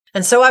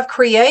And so I've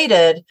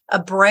created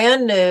a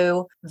brand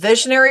new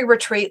Visionary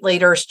Retreat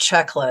Leaders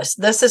checklist.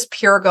 This is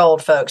pure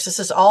gold, folks. This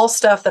is all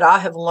stuff that I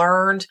have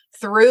learned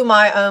through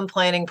my own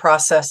planning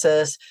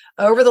processes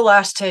over the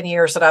last 10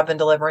 years that I've been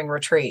delivering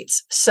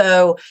retreats.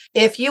 So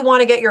if you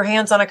want to get your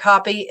hands on a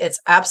copy, it's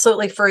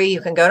absolutely free.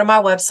 You can go to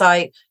my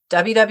website,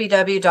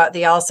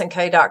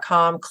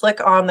 www.theallisonk.com,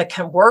 click on the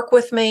Can Work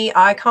With Me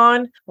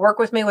icon, Work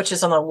With Me, which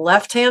is on the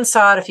left-hand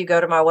side if you go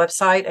to my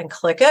website and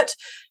click it.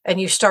 And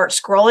you start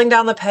scrolling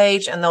down the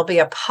page and there'll be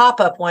a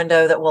pop-up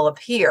window that will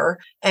appear.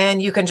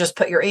 And you can just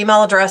put your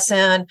email address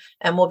in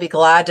and we'll be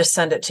glad to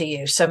send it to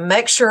you. So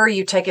make sure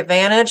you take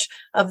advantage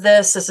of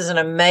this. This is an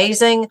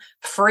amazing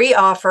free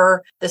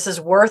offer. This is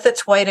worth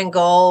its weight in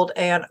gold.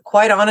 And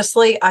quite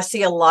honestly, I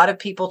see a lot of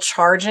people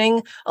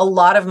charging a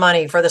lot of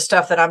money for the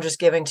stuff that I'm just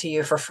giving to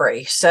you for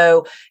free.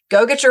 So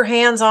go get your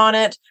hands on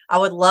it. I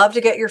would love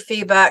to get your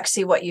feedback,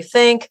 see what you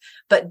think,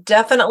 but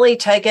definitely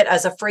take it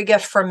as a free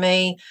gift from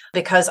me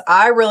because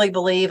I really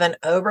believe in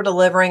over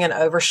delivering and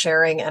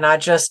oversharing. And I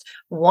just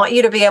want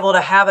you to be able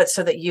to have it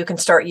so that you can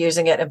start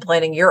using it and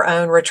planning your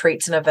own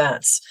retreats and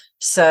events.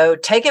 So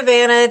take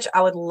advantage.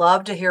 I would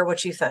love to hear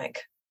what you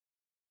think.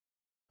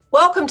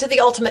 Welcome to the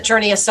Ultimate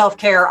Journey of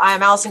Self-Care. I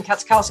am Allison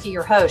Katzkowski,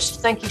 your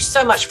host. Thank you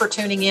so much for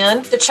tuning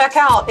in to check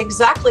out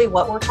exactly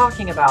what we're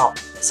talking about.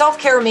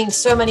 Self-care means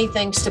so many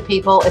things to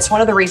people. It's one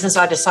of the reasons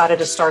I decided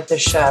to start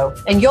this show.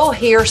 And you'll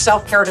hear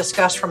self-care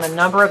discussed from a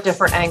number of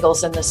different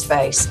angles in this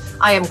space.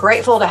 I am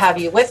grateful to have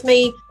you with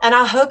me, and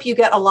I hope you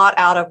get a lot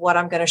out of what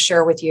I'm going to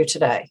share with you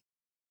today.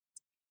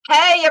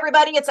 Hey,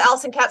 everybody, it's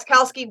Allison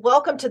Katzkowski.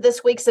 Welcome to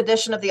this week's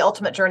edition of the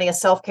Ultimate Journey of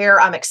Self-Care.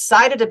 I'm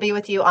excited to be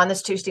with you on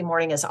this Tuesday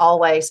morning as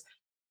always.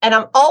 And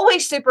I'm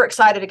always super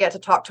excited to get to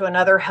talk to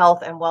another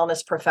health and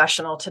wellness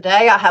professional.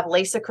 Today, I have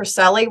Lizsa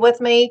Crisalle with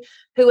me,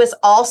 who is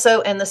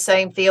also in the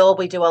same field.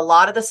 We do a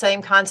lot of the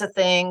same kinds of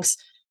things.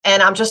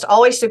 And I'm just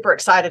always super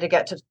excited to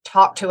get to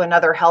talk to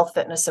another health,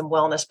 fitness, and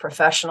wellness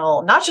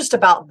professional, not just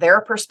about their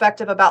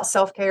perspective about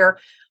self-care,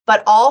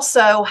 but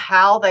also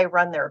how they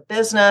run their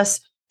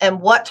business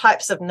and what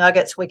types of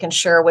nuggets we can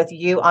share with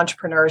you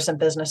entrepreneurs and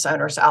business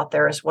owners out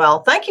there as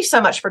well. Thank you so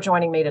much for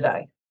joining me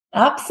today.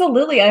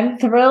 Absolutely. I'm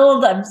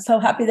thrilled. I'm so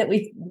happy that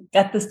we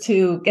got this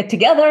to get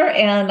together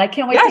and I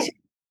can't wait to share.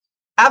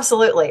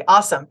 Absolutely.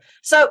 Awesome.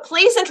 So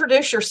please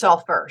introduce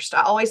yourself first.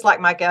 I always like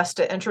my guests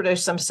to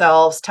introduce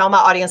themselves, tell my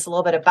audience a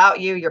little bit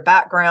about you, your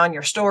background,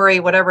 your story,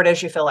 whatever it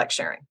is you feel like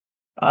sharing.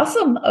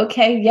 Awesome.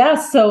 Okay.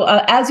 Yes. So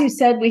as you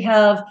said, we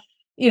have,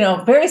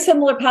 very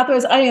similar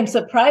pathways. I am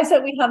surprised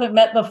that we haven't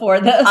met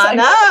before this.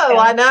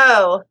 I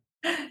know.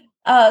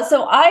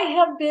 So I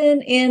have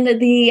been in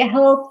the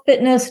health,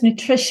 fitness,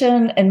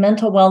 nutrition, and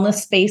mental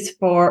wellness space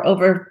for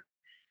over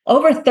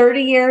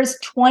 30 years,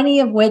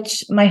 20 of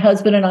which my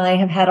husband and I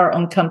have had our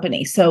own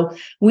company. So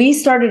we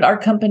started our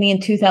company in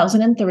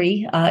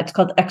 2003. It's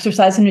called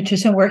Exercise and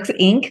Nutrition Works,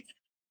 Inc.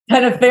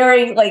 Kind of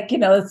very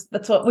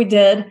that's what we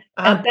did.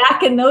 And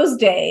back in those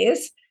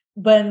days,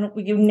 when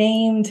you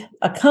named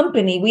a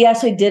company, we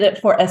actually did it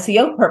for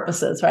SEO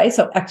purposes, right?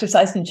 So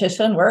Exercise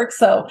Nutrition Works.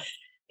 So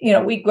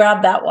we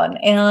grabbed that one.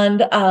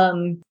 And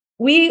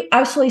we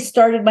actually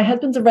started, my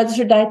husband's a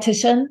registered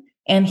dietitian,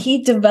 and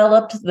he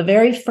developed the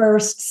very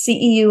first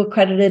CEU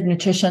accredited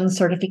nutrition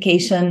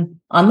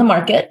certification on the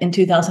market in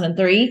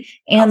 2003,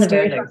 and the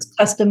very first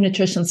custom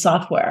nutrition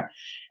software.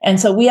 And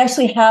so we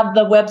actually have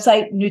the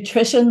website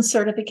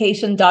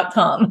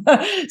nutritioncertification.com.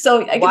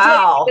 So I can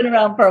tell you've been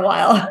around for a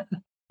while.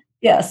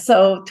 Yes.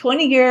 So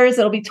 20 years,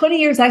 it'll be 20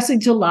 years actually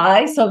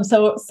July. So I'm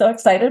so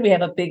excited. We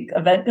have a big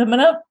event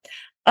coming up.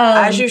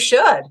 As you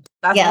should.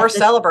 That's what we're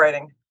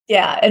celebrating.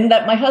 Yeah. And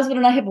that my husband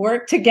and I have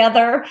worked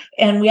together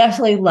and we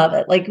actually love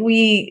it. Like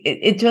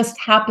it just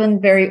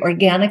happened very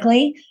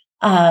organically.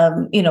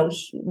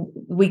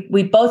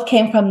 We both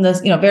came from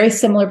this, very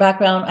similar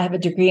background. I have a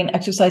degree in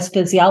exercise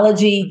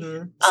physiology.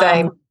 Mm-hmm.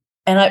 Same.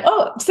 And I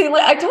told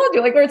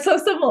you, we're so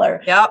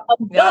similar. Yep.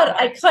 But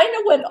I kind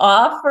of went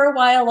off for a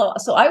while.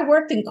 So I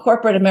worked in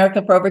corporate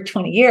America for over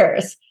 20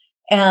 years.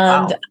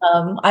 And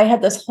I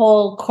had this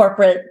whole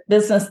corporate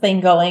business thing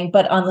going,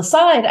 but on the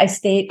side, I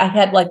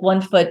had like one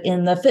foot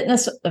in the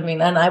fitness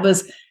arena, and I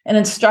was an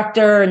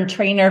instructor and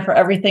trainer for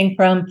everything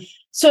from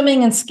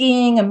swimming and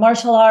skiing and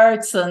martial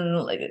arts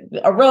and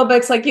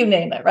aerobics, like you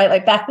name it, right?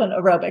 Like back when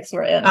aerobics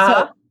were in.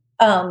 So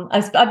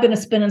I've been a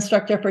spin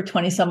instructor for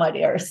 20 some odd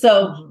years.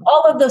 So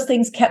all of those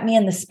things kept me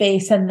in the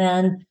space. And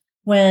then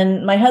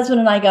when my husband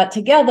and I got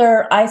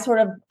together, I sort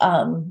of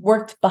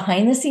worked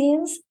behind the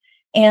scenes.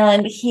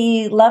 And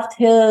he left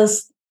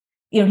his,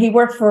 he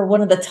worked for one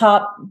of the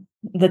top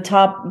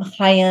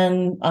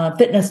high-end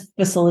fitness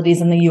facilities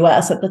in the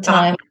US at the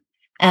time.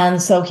 And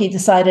so we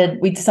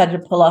decided to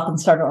pull off and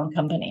start our own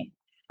company.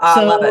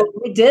 I love it.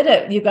 We did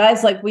it, you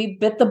guys. Like we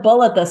bit the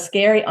bullet, the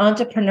scary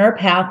entrepreneur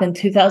path in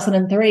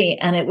 2003.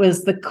 And it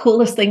was the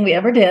coolest thing we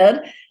ever did.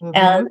 Mm-hmm.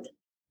 And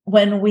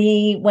when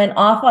we went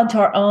off onto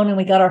our own and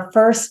we got our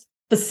first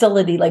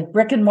facility, like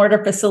brick and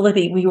mortar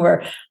facility,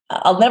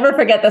 I'll never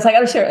forget this. I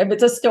got to share it.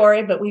 It's a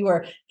story, but we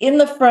were in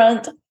the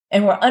front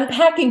and we're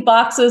unpacking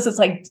boxes. It's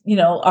like,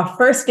 our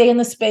first day in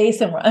the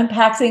space, and we're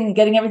unpacking and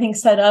getting everything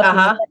set up.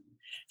 Uh-huh.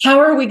 How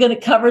are we going to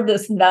cover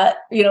this nut?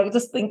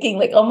 Just thinking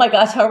like, oh my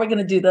gosh, how are we going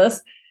to do this?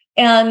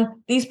 And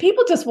these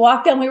people just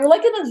walked down. We were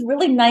like in this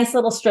really nice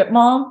little strip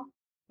mall.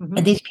 Mm-hmm.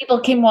 And these people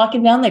came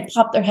walking down. They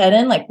popped their head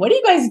in like, what do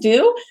you guys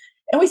do?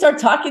 And we started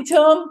talking to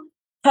them.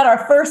 Had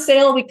our first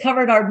sale. We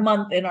covered our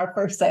month in our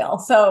first sale.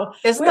 So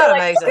isn't that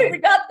amazing? Okay, we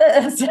got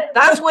this.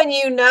 That's when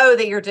you know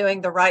that you're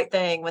doing the right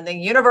thing. When the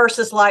universe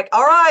is like,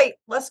 all right,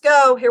 let's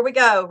go. Here we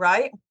go.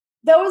 Right.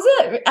 That was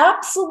it.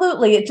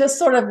 Absolutely. It just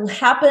sort of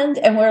happened.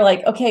 And we're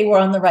like, okay, we're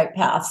on the right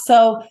path.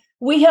 So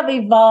we have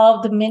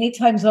evolved many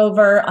times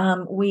over.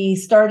 We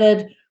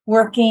started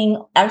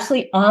working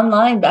actually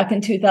online back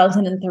in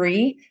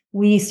 2003.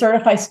 We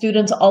certify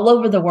students all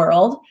over the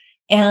world.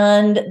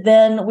 And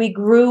then we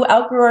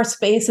outgrew our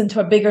space into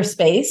a bigger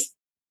space.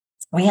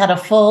 We had a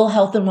full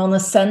health and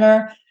wellness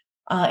center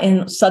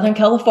in Southern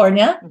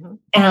California. Mm-hmm.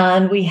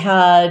 And we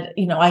had,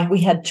 we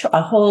had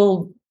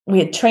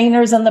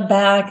trainers in the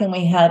back, and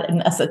we had an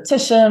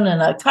esthetician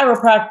and a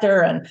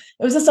chiropractor, and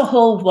it was just a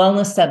whole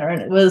wellness center.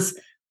 And it was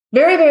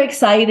very, very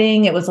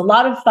exciting. It was a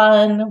lot of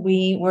fun.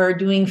 We were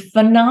doing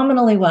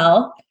phenomenally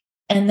well.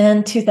 And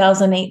then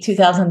 2008,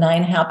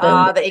 2009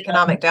 happened. The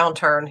economic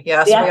downturn.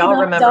 Yes, we all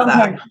remember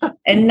that.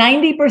 And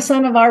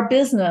 90% of our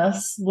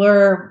business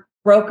were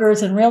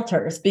brokers and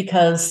realtors,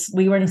 because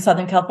we were in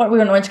Southern California. We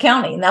were in Orange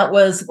County, and that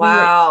was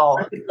wow.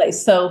 We were in a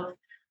place. So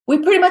we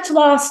pretty much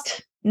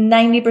lost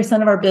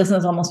 90% of our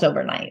business almost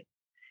overnight.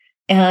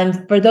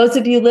 And for those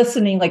of you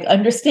listening, like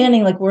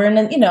understanding, like we're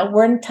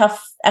in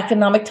tough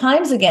economic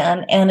times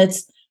again. And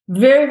it's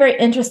very, very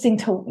interesting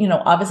to,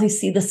 obviously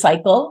see the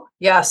cycle.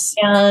 Yes.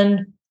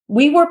 And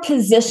we were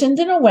positioned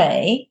in a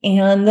way,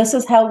 and this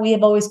is how we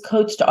have always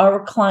coached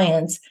our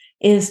clients,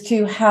 is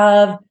to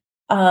have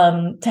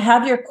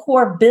your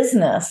core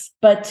business,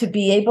 but to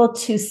be able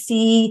to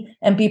see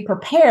and be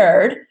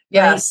prepared.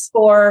 Yes.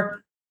 Right,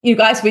 for you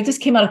guys. We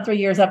just came out of 3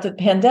 years after the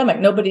pandemic.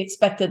 Nobody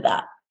expected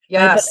that.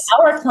 Yes.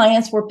 Right? But our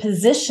clients were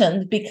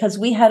positioned because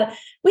we had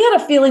a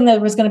feeling that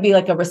there was going to be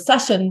like a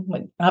recession.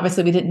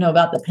 Obviously, we didn't know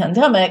about the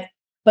pandemic.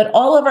 But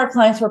all of our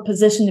clients were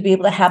positioned to be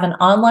able to have an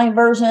online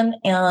version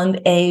and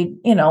an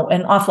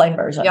offline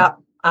version. Yeah.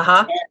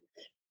 Uh-huh.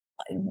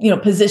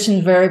 And,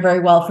 positioned very, very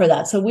well for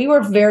that. So we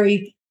were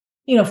very,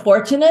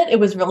 fortunate. It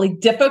was really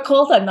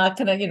difficult. I'm not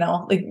going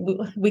to, like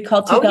we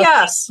call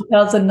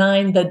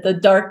 2009 the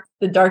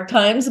dark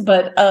times,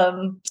 but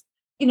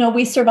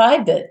we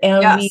survived it,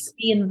 and yes.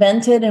 We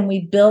reinvented and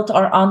we built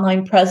our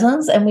online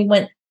presence, and we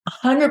went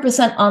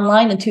 100%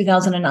 online in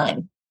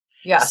 2009.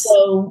 Yes.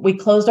 So we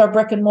closed our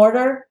brick and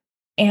mortar,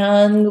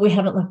 and we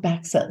haven't looked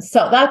back since.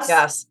 So that's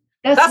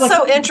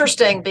so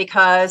interesting,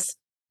 because,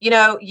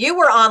 you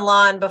were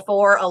online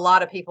before a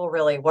lot of people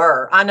really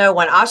were. I know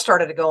when I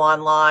started to go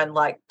online,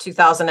 like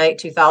 2008,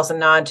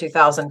 2009,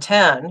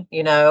 2010,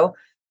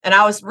 and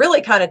I was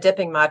really kind of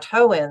dipping my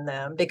toe in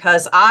them,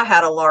 because I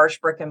had a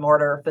large brick and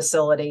mortar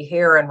facility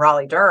here in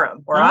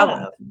Raleigh-Durham, where I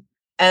live.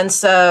 And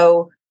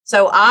so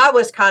I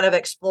was kind of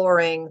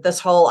exploring this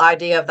whole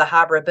idea of the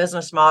hybrid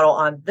business model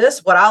on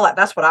this,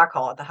 that's what I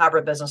call it, the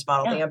hybrid business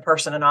model, the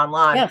in-person and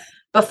online,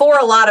 before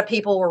a lot of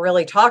people were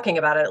really talking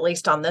about it, at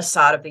least on this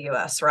side of the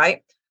US,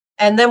 right?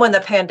 And then when the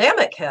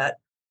pandemic hit,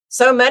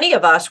 so many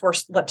of us were,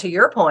 to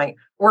your point,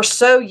 we're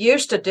so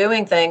used to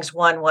doing things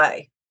one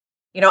way.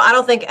 I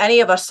don't think any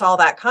of us saw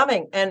that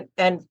coming. And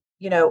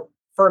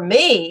for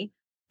me,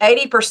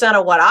 80%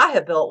 of what I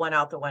have built went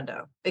out the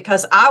window,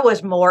 because I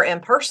was more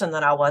in person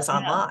than I was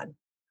online.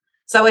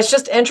 So it's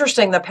just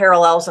interesting, the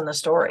parallels in the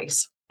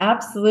stories.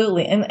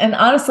 Absolutely. And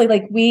honestly,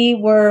 like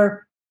we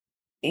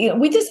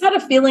just had a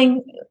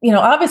feeling,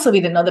 obviously we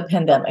didn't know the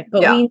pandemic,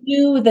 but we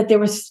knew that there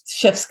was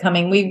shifts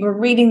coming. We were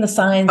reading the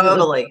signs.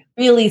 Totally.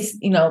 Really,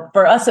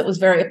 for us, it was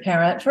very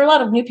apparent. For a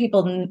lot of new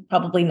people,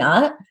 probably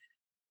not.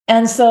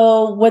 And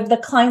so with the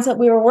clients that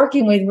we were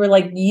working with, we're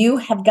like, you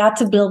have got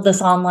to build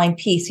this online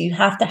piece. You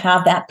have to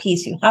have that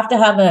piece. You have to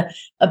have an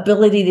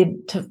ability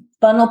to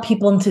funnel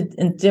people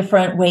in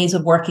different ways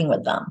of working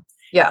with them.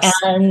 Yes,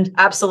 and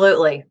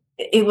absolutely.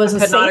 It was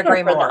could not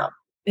agree more.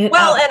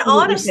 Well, and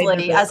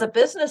honestly, as a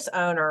business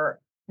owner,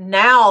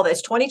 now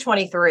it's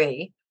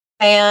 2023,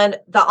 and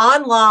the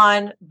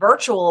online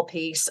virtual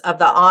piece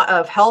of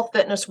health,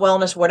 fitness,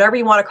 wellness, whatever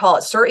you want to call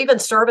it, even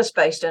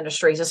service-based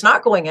industries, is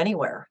not going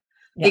anywhere.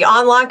 Yeah. The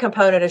online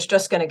component is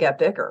just going to get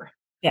bigger.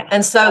 Yeah.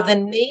 And so the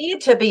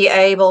need to be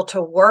able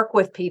to work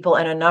with people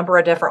in a number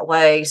of different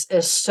ways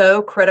is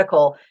so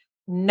critical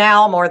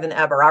now more than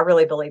ever. I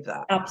really believe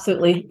that.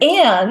 Absolutely.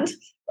 And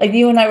like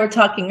you and I were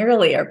talking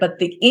earlier, but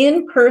the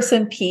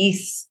in-person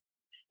piece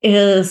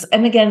is,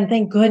 and again,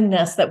 thank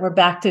goodness that we're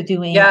back to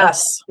doing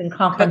in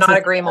conferences. Could not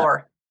agree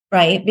more.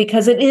 Right.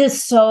 Because it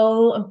is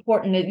so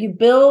important. You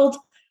build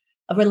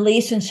a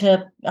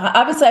relationship.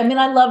 Obviously, I mean,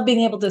 I love being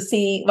able to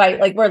see, right?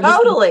 Like we're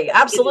totally,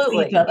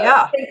 absolutely.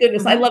 Yeah. Thank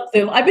goodness. I love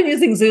Zoom. I've been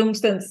using Zoom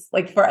since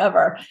like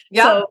forever.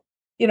 Yeah. So,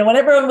 when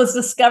everyone was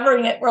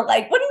discovering it, we're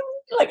like, what do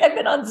you like? I've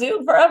been on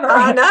Zoom forever.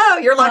 I know.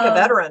 You're like a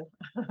veteran.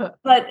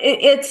 But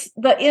it's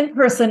the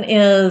in-person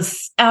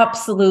is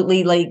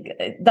absolutely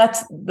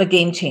that's the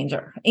game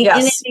changer in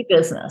Yes. any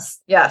business.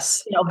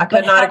 Yes. I But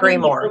could not agree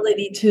having the more.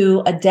 ability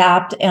to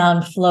adapt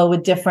and flow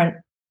with different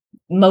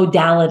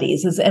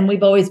modalities and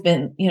we've always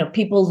been,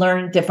 people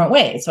learn different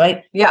ways,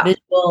 right? Yeah.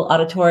 Visual,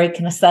 auditory,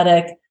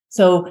 kinesthetic.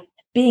 So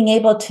being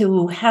able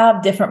to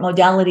have different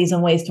modalities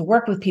and ways to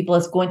work with people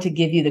is going to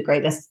give you the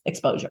greatest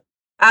exposure.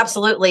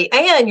 Absolutely.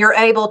 And you're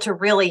able to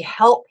really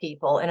help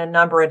people in a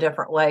number of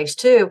different ways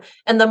too.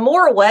 And the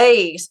more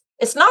ways,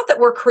 it's not that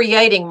we're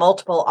creating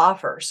multiple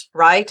offers,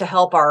 right, to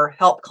help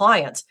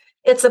clients.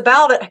 It's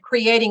about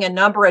creating a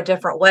number of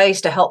different ways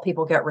to help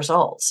people get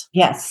results.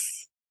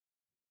 Yes.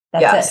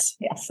 That's Yes.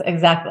 it. Yes,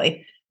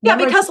 exactly. Yeah,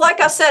 because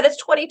like I said, it's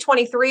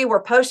 2023,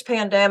 we're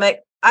post-pandemic.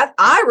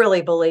 I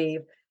really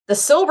believe the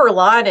silver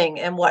lining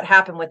in what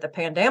happened with the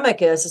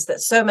pandemic is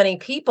that so many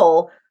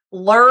people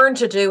learn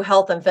to do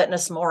health and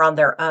fitness more on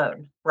their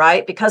own,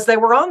 right? Because they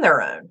were on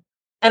their own.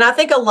 And I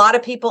think a lot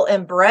of people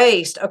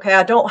embraced, okay,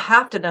 I don't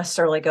have to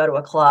necessarily go to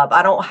a club.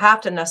 I don't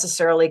have to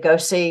necessarily go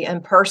see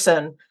in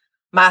person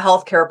my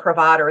healthcare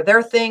provider. There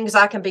are things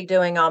I can be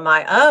doing on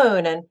my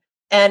own and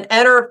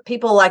enter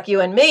people like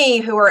you and me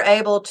who are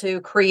able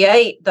to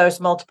create those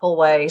multiple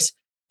ways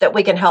that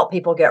we can help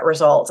people get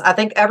results. I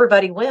think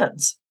everybody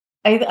wins.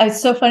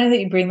 It's so funny that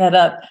you bring that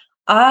up.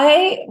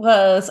 I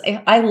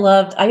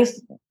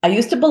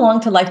used to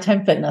belong to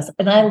Lifetime Fitness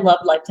and I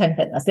loved Lifetime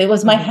Fitness. It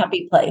was my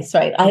happy place,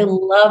 right? I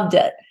loved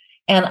it.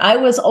 And I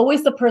was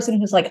always the person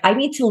who's like, I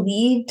need to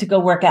leave to go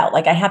work out.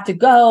 Like I have to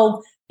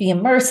go be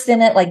immersed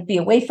in it, like be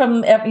away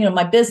from,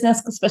 my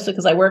business, especially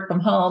because I work from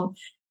home.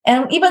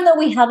 And even though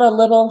we had a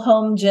little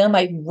home gym,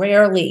 I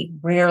rarely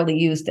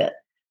used it.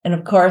 And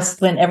of course,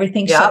 when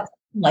everything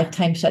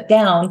Lifetime shut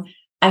down,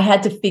 I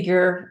had to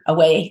figure a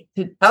way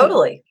to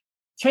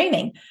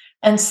training.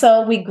 And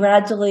so we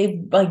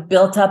gradually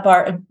built up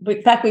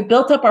we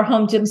built up our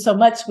home gym so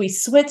much, we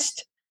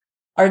switched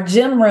our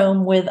gym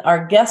room with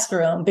our guest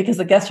room because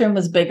the guest room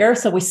was bigger.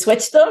 So we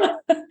switched them.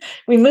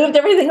 We moved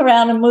everything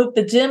around and moved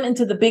the gym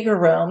into the bigger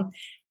room.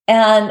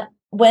 And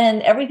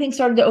when everything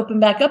started to open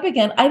back up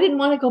again, I didn't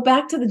want to go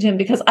back to the gym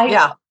because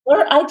I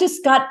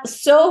just got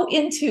so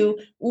into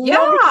being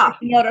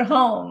out at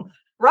home.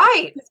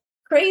 Right.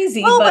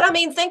 Crazy. Well, but I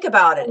mean, think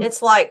about it.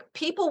 It's like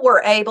people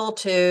were able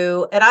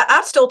to, and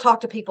I still talk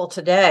to people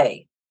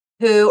today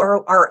who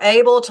are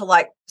able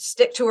to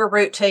stick to a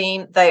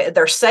routine.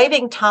 They're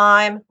saving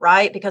time,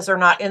 right? Because they're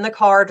not in the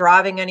car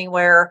driving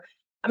anywhere.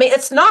 I mean,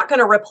 it's not going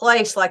to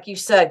replace, like you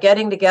said,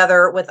 getting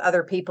together with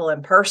other people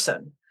in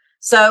person.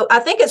 So I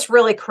think it's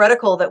really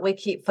critical that we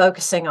keep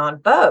focusing on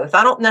both.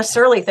 I don't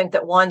necessarily think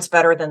that one's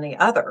better than the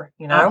other,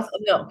 No.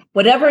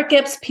 Whatever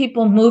gets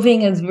people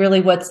moving is really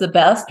what's the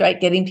best,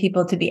 right? Getting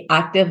people to be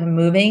active and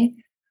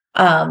moving.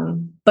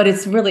 But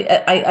it's really,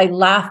 I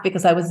laugh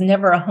because I was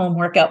never a home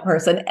workout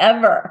person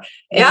ever.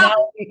 And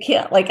now you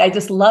can't, I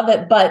just love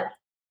it. But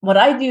what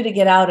I do to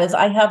get out is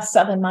I have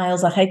 7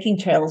 miles of hiking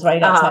trails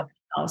right outside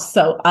the house.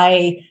 So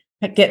I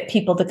get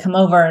people to come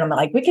over and I'm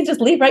like, we can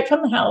just leave right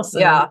from the house.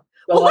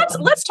 Well,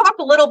 let's talk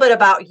a little bit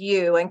about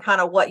you and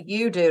kind of what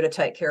you do to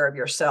take care of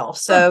yourself.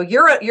 So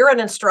you're an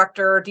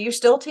instructor. Do you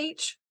still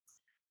teach?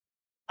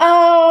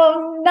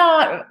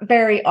 Not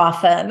very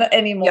often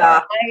anymore.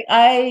 Yeah.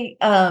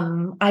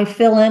 I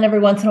fill in every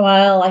once in a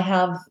while. I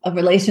have a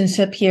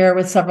relationship here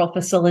with several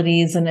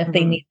facilities, and if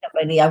they need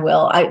somebody, I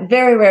will.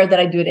 Very rare that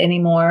I do it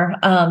anymore,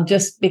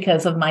 just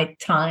because of my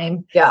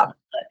time. Yeah.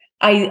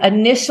 I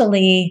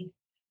initially,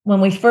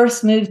 when we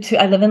first moved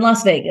I live in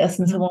Las Vegas,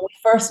 and so when we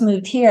first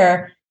moved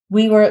here,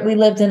 we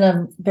lived in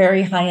a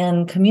very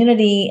high-end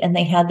community and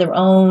they had their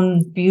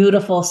own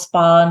beautiful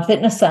spa and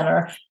fitness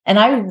center. And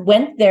I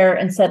went there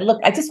and said, look,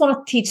 I just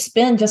want to teach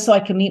spin just so I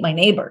can meet my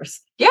neighbors.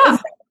 Yeah.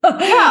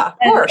 Yeah,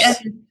 of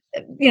course.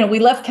 And we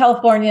left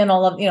California and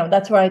all of,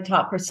 that's where I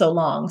taught for so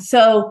long.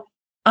 So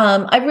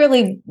I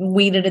really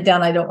weeded it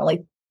down. I don't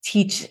really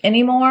teach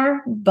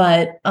anymore,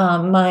 but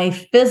my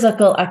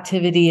physical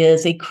activity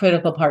is a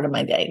critical part of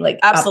my day.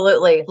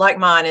 Absolutely, like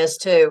mine is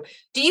too.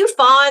 Do you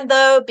find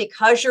though,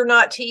 because you're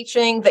not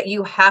teaching, that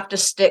you have to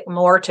stick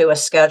more to a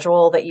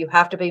schedule, that you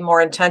have to be more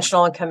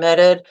intentional and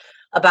committed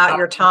about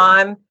your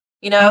time?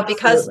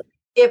 Because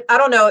if I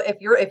don't know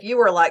if you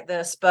were like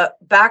this, but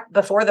back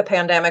before the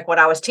pandemic, when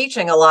I was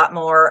teaching a lot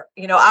more,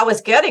 I was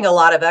getting a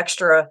lot of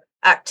extra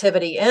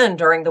activity in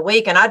during the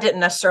week, and I didn't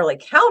necessarily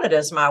count it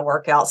as my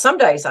workout. Some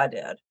days I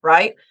did,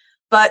 right?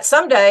 But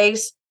some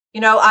days,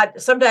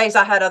 some days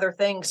I had other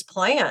things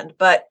planned,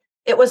 but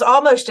it was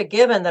almost a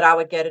given that I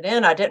would get it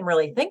in. I didn't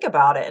really think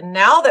about it. And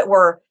now that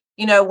we're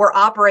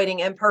operating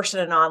in person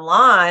and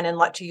online, and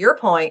like to your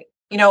point,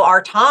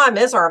 our time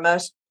is our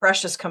most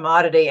precious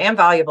commodity and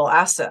valuable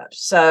asset.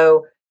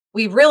 So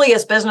we really,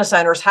 as business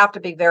owners, have to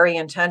be very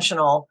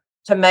intentional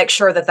to make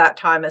sure that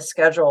time is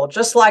scheduled.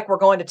 Just like we're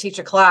going to teach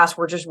a class,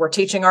 we're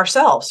teaching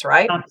ourselves,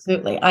 right?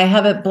 Absolutely. I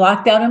have it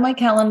blocked out in my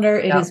calendar.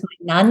 It is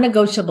my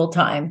non-negotiable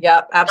time.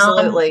 Yep,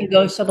 absolutely.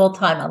 Non-negotiable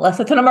time,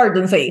 unless it's an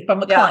emergency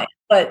from a client.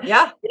 But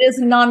it is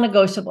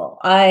non-negotiable.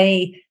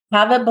 I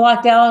have it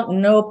blocked out.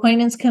 No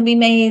appointments can be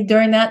made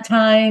during that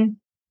time.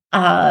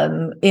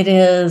 It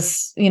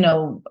is,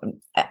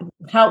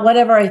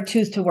 whatever I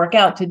choose to work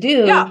out to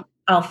do, Yeah.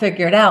 I'll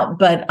figure it out.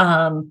 But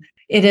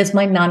it is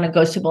my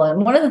non-negotiable.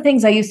 And one of the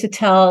things I used to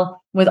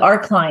tell with our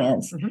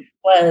clients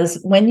was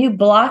when you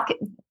block,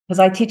 because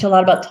I teach a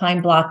lot about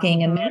time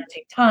blocking and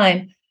managing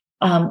time.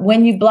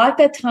 When you block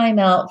that time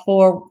out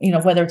for,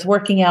 whether it's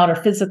working out or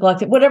physical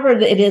activity, whatever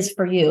it is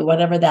for you,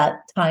 whatever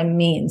that time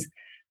means,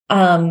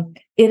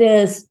 it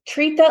is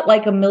treat that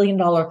like $1 million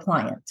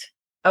client.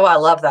 Oh, I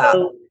love that.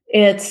 So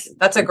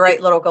that's a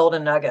great little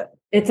golden nugget.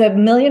 It's $1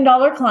 million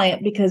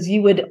client because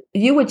you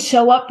would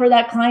show up for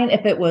that client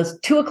if it was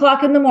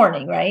 2:00 in the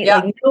morning, right?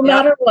 Yep. Like no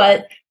matter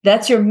what,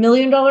 that's your $1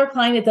 million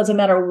client. It doesn't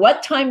matter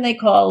what time they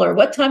call or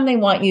what time they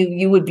want you,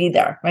 you would be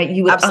there, right?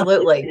 You would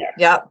absolutely be there.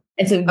 Yep.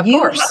 And so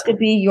you have to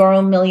be your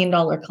own $1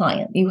 million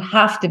client. You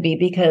have to be,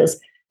 because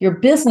your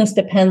business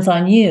depends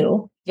on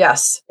you.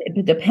 Yes.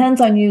 It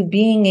depends on you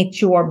being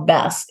at your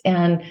best.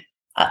 And,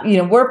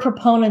 we're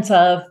proponents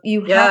of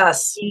you have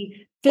to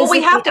be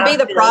we have to be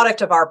the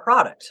product of our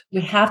product.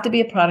 We have to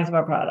be a product of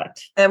our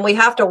product. And we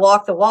have to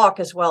walk the walk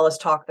as well as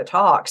talk the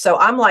talk. So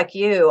I'm like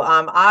you.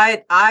 I'm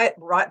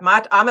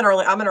an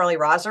early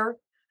riser.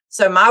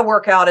 So my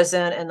workout is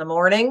in the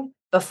morning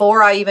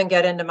before I even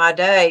get into my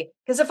day.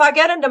 Because if I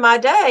get into my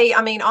day,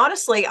 I mean,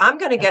 honestly, I'm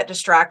going to get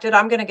distracted.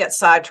 I'm going to get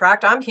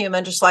sidetracked. I'm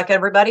human just like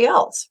everybody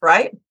else,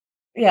 right?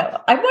 Yeah.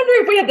 I wonder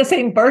if we have the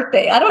same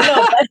birthday. I don't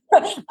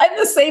know. I'm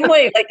the same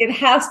way. Like it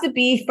has to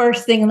be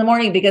first thing in the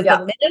morning, because the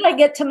minute I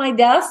get to my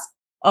desk,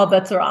 all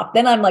bets are off.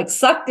 Then I'm like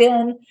sucked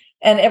in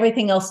and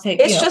everything else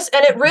takes.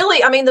 And it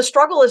really, I mean, the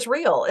struggle is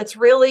real. It's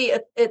really,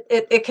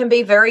 it can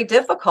be very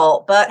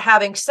difficult. But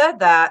having said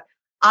that,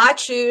 I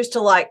choose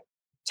to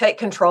take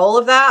control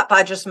of that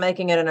by just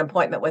making it an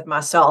appointment with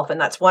myself. And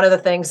that's one of the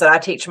things that I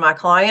teach my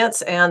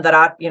clients and that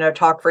I,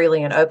 talk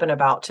freely and open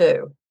about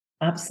too.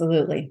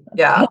 Absolutely.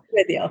 Yeah. I'm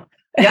with you.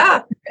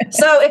 Yeah.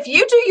 So if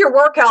you do your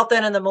workout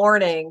then in the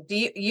morning,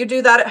 do you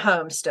do that at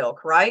home still,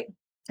 right?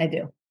 I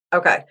do.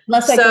 Okay.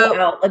 Unless I go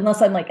out,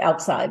 unless I'm like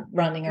outside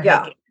running or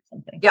hiking or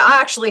something. Yeah, I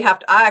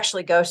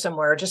actually go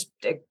somewhere just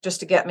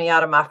to get me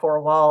out of my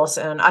four walls.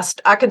 And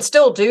I can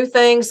still do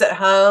things at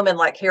home and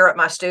like here at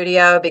my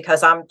studio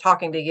because I'm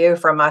talking to you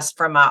from my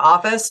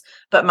office,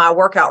 but my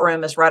workout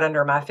room is right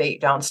under my feet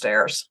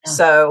downstairs. Yeah.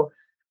 So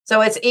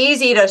it's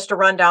easy just to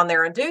run down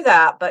there and do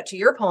that. But to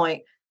your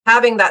point,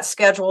 having that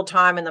scheduled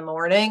time in the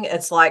morning,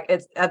 that's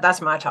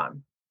my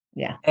time.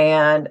 Yeah.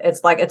 And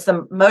it's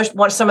some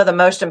of the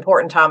most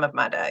important time of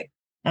my day.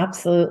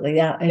 Absolutely.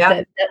 Yeah.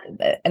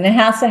 And it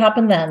has to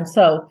happen then.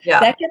 So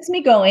that gets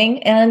me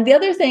going. And the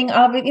other thing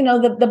of,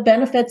 the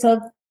benefits of,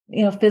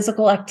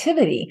 physical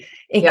activity,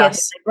 it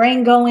gets my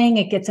brain going.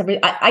 It gets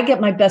I get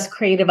my best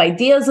creative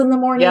ideas in the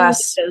morning.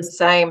 Yes.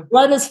 Same.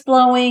 Blood is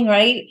flowing.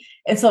 Right.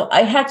 And so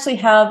I actually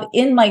have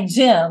in my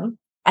gym,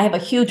 I have a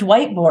huge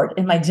whiteboard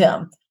in my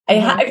gym.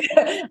 I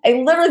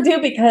literally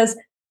do, because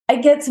I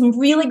get some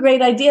really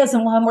great ideas.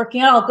 And while I'm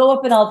working out, I'll go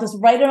up and I'll just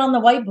write it on the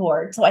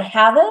whiteboard. So I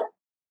have it.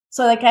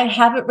 So I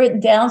have it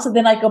written down. So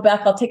then I go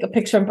back, I'll take a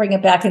picture and bring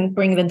it back and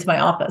bring it into my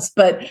office.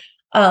 But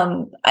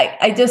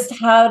I just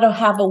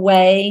have a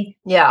way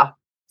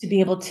to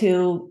be able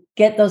to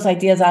get those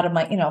ideas out of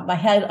my, my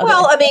head.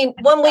 Well, I mean,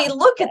 when we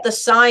look at the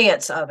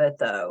science of it,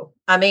 though,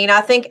 I mean,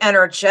 I think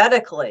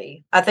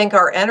energetically,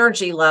 our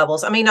energy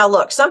levels, I mean, now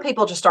look, some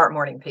people just aren't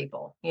morning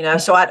people,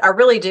 so I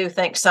really do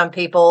think some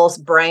people's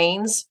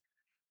brains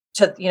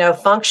to,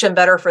 function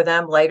better for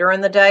them later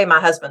in the day.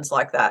 My husband's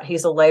like that.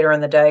 He's a later in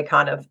the day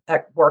kind of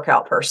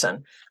workout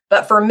person.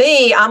 But for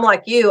me, I'm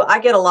like you, I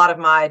get a lot of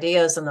my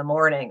ideas in the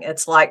morning.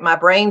 It's like my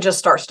brain just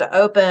starts to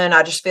open.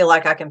 I just feel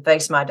like I can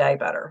face my day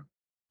better.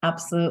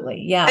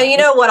 Absolutely. Yeah. And you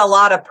know what a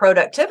lot of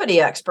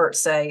productivity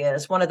experts say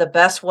is one of the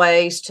best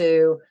ways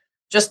to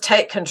just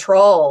take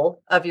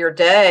control of your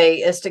day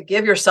is to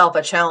give yourself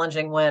a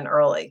challenging win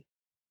early.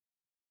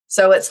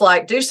 So it's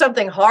like, do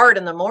something hard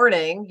in the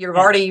morning. You've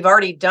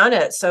already done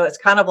it. So it's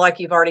kind of like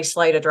you've already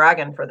slayed a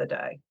dragon for the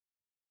day.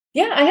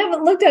 Yeah, I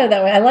haven't looked at it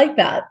that way. I like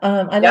that.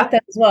 I like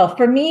that as well.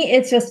 For me,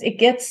 it's just, it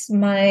gets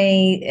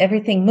my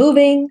everything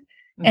moving.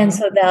 Mm-hmm. And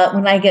so that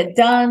when I get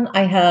done,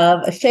 I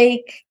have a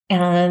shake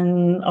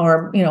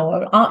or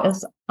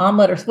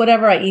omelet or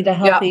whatever. I eat a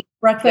healthy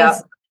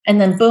breakfast. And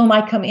then boom,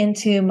 I come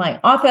into my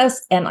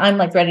office and I'm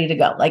like ready to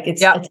go. Like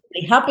it's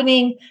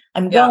happening.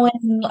 I'm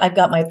going, I've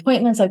got my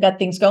appointments, I've got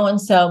things going.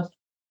 So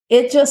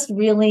it just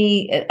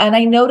really, and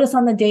I notice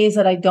on the days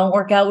that I don't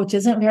work out, which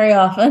isn't very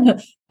often,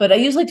 but I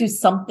usually do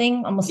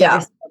something almost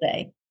every single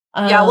day.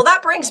 Well,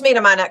 that brings me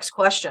to my next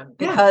question,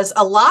 because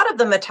a lot of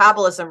the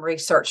metabolism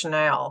research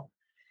now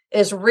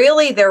is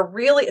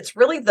it's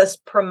really this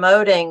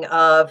promoting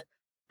of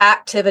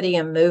activity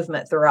and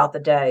movement throughout the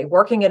day,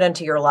 working it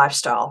into your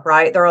lifestyle,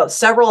 right? There are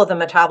several of the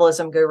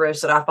metabolism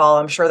gurus that I follow.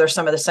 I'm sure there's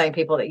some of the same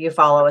people that you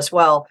follow as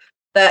well,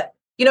 that,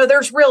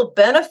 there's real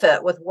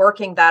benefit with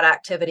working that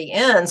activity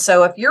in.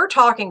 So if you're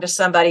talking to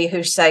somebody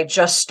who's, say,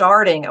 just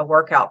starting a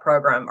workout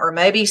program, or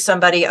maybe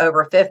somebody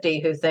over 50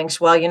 who thinks,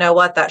 well, you know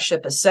what, that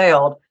ship has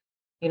sailed,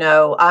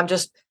 I'm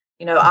just,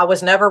 I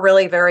was never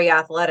really very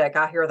athletic.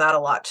 I hear that a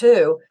lot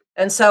too.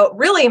 And so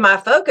really my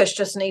focus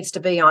just needs to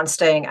be on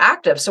staying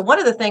active. So one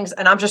of the things,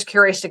 and I'm just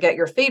curious to get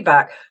your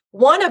feedback.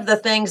 One of the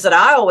things that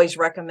I always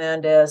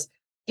recommend is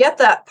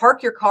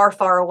park your car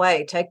far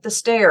away, take the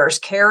stairs,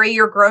 carry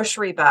your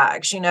grocery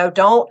bags,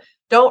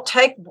 don't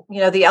take,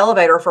 the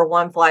elevator for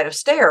one flight of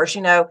stairs,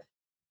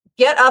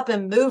 get up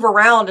and move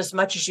around as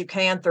much as you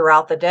can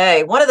throughout the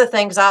day. One of the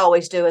things I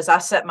always do is I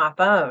set my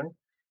phone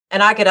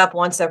and I get up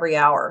once every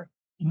hour.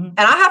 Mm-hmm. And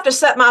I have to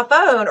set my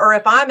phone, or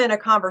if I'm in a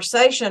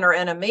conversation or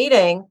in a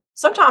meeting,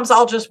 sometimes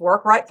I'll just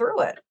work right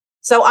through it.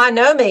 So I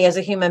know me as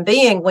a human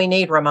being, we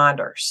need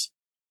reminders.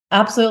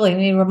 Absolutely.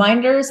 We need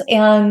reminders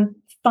and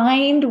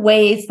find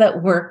ways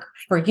that work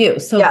for you.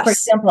 So yes. For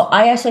example,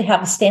 I actually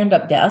have a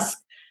stand-up desk.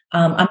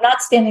 I'm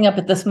not standing up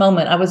at this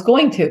moment. I was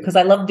going to, because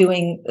I love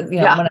doing,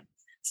 when I'm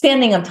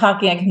standing, I'm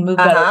talking, I can move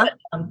better.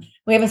 But,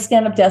 we have a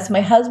stand-up desk.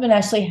 My husband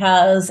actually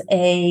has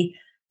a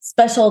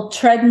special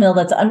treadmill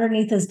that's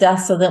underneath his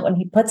desk so that when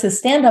he puts his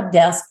stand-up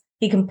desk,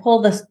 he can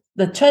pull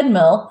the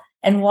treadmill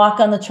and walk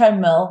on the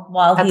treadmill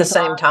while at the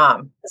same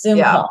time.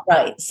 Zoom call,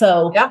 right?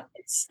 So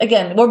it's,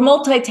 again, we're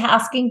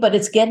multitasking, but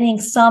it's getting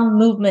some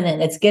movement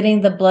in. It's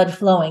getting the blood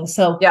flowing.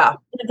 So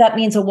that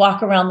means a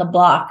walk around the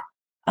block.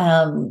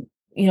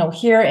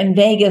 Here in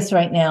Vegas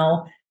right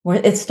now, where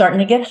it's starting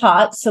to get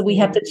hot, so we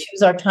have to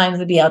choose our times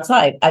to be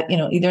outside.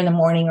 Either in the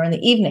morning or in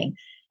the evening.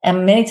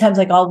 And many times,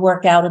 I'll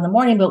work out in the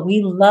morning, but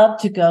we love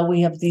to go.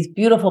 We have these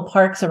beautiful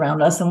parks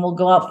around us, and we'll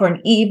go out for an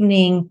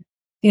evening,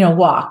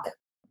 walk.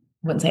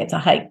 I wouldn't say it's a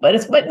hike, but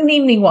it's an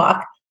evening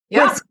walk.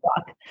 Brisk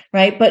walk,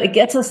 right? But it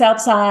gets us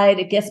outside.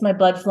 It gets my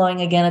blood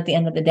flowing again at the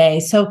end of the day.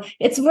 So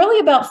it's really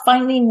about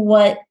finding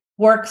what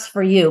works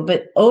for you.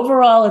 But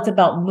overall, it's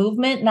about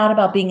movement, not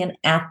about being an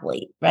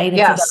athlete, right?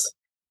 It's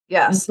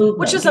yes.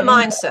 Which is a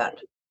mindset.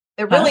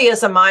 It really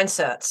is a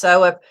mindset.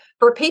 So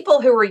for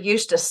people who are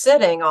used to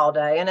sitting all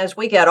day, and as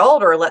we get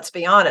older, let's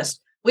be honest,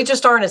 we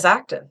just aren't as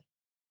active,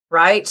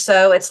 right?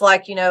 So it's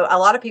like, a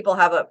lot of people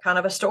have a kind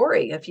of a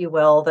story, if you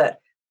will, that,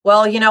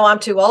 well, I'm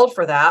too old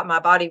for that. My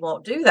body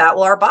won't do that.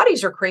 Well, our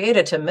bodies are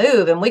created to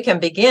move, and we can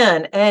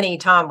begin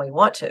anytime we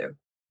want to.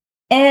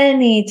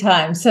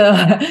 Anytime. So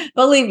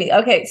believe me.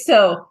 Okay.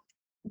 So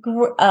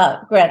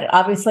granted,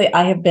 obviously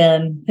I have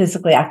been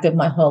physically active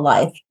my whole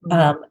life.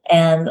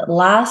 And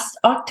last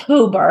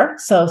October,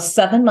 so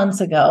 7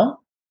 months ago,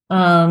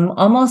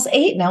 almost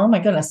 8 now, oh my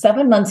goodness,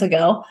 7 months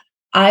ago,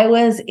 I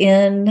was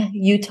in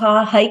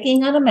Utah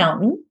hiking on a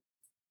mountain,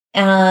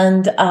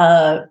 and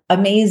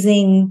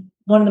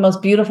one of the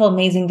most beautiful,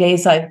 amazing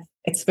days I've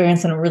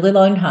experienced in a really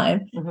long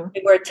time.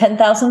 We were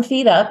 10,000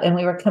 feet up, and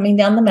we were coming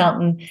down the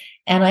mountain,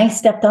 and I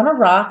stepped on a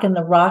rock, and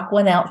the rock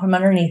went out from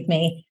underneath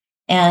me,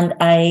 and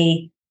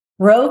I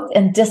broke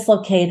and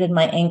dislocated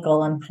my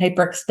ankle and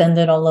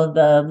hyperextended all of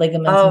the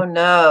ligaments. Oh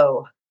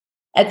no!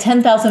 At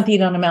 10,000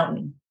 feet on a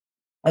mountain.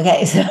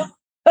 Okay, so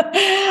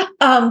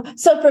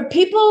so for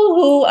people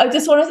who I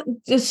just want to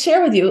just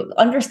share with you,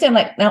 understand,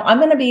 like, now I'm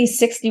going to be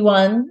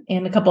 61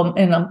 in a couple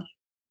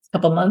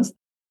months.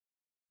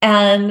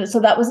 And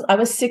so I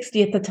was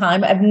 60 at the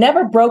time. I've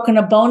never broken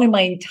a bone in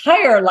my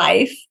entire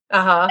life,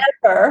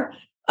 ever.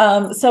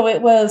 So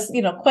it was,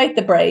 quite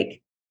the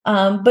break.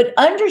 But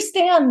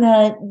understand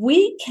that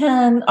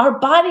our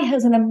body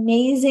has an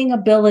amazing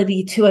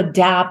ability to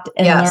adapt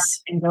and learn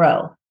and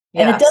grow.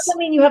 And it doesn't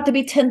mean you have to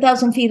be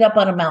 10,000 feet up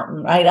on a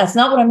mountain, right? That's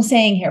not what I'm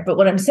saying here. But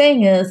what I'm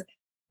saying is,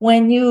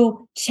 when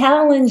you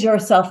challenge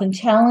yourself and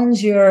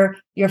challenge your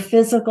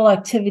physical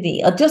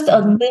activity, just a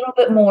little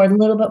bit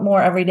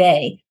more every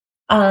day,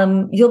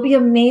 you'll be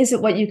amazed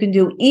at what you can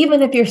do,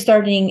 even if you're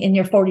starting in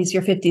your 40s,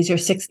 your 50s, your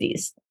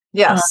 60s.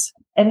 Yes.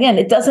 And again,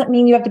 it doesn't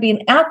mean you have to be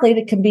an athlete.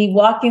 It can be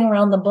walking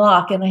around the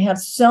block. And I have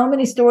so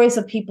many stories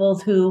of people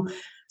who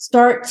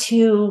start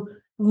to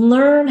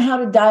learn how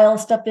to dial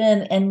stuff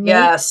in and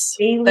make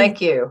daily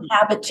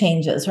habit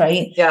changes,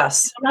 right?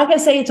 Yes. I'm not going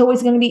to say it's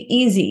always going to be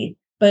easy,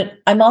 but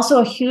I'm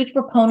also a huge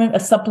proponent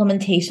of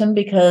supplementation,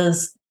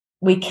 because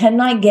we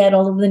cannot get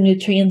all of the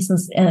nutrients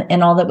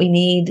and all that we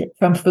need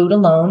from food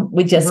alone.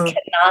 We just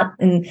cannot.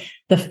 And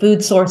the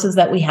food sources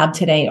that we have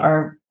today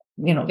are,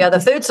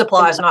 the food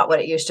supply is not what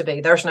it used to be.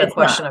 There's no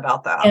question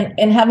about that.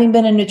 And having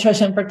been in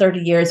nutrition for 30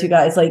 years, you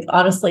guys, like,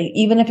 honestly,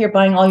 even if you're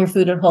buying all your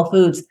food at Whole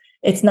Foods,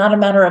 it's not a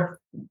matter of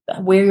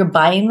where you're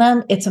buying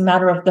them. It's a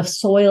matter of the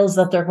soils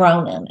that they're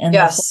grown in. And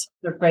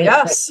they're great,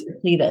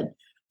 depleted.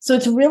 So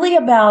it's really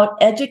about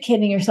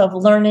educating yourself,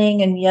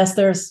 learning. And yes,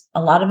 there's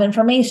a lot of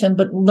information,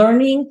 but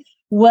learning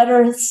what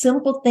are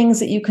simple things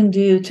that you can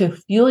do to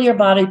fuel your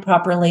body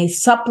properly,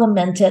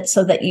 supplement it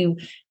so that you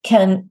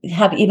can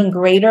have even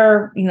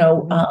greater,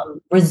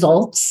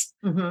 results.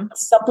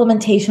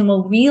 Supplementation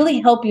will really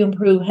help you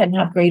improve and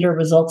have greater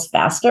results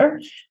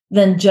faster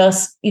than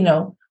just,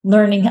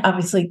 learning,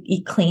 obviously,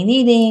 eat clean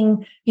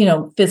eating,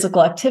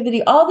 physical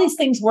activity. All these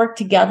things work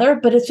together,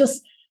 but it's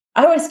just,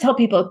 I always tell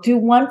people, do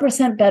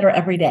 1% better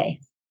every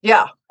day.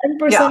 Yeah. Yeah.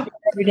 10%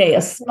 every day,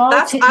 a small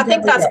change I think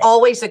every that's day.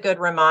 always a good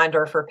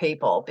reminder for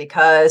people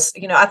because,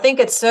 I think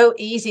it's so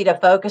easy to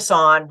focus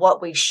on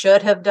what we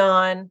should have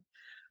done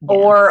Yeah.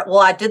 or, well,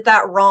 I did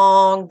that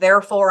wrong.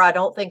 Therefore, I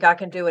don't think I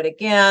can do it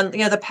again.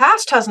 The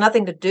past has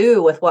nothing to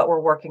do with what we're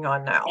working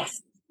on now. Yes.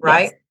 Yes.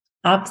 Right. So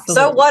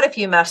Absolutely. what if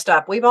you messed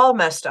up? We've all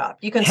messed up.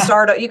 Yeah.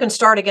 You can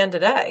start again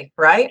today.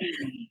 Right.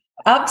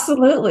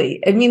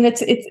 Absolutely. I mean,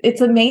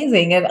 it's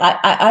amazing. And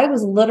I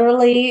was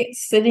literally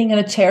sitting in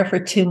a chair for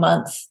 2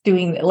 months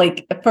doing,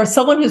 like, for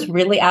someone who's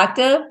really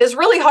active, It's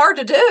really hard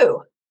to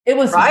do. it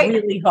was Right.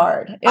 really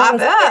hard. It I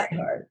was bet.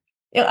 very hard.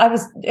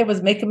 It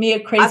was making me a I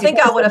crazy think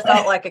I would have person.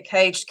 felt like a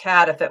caged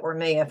cat if it were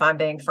me, if I'm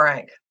being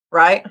frank.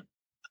 Right.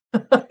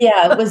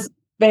 Yeah, it was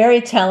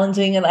very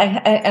challenging. And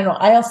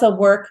I also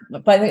work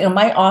by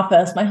my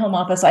office, my home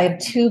office. I have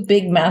two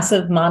big,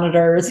 massive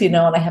monitors, and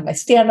I have my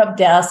stand-up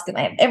desk and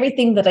I have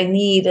everything that I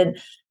need. And,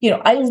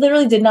 I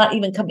literally did not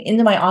even come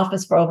into my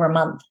office for over a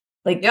month.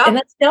 And Yeah.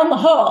 that's down the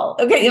hall,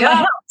 okay, in my Yeah.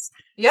 house.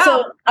 Yeah.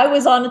 So I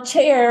was on a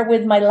chair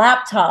with my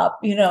laptop,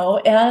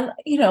 and,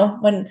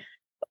 when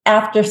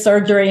after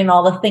surgery and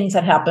all the things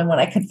that happened, when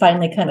I could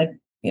finally kind of,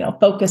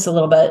 focus a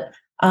little bit,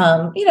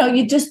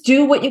 you just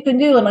do what you can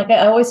do. And like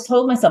I always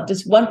told myself,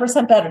 just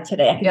 1% better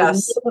today. I can do a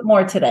Yes. little bit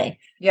more today.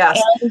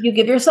 Yes. And you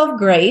give yourself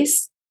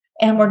grace,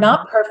 and we're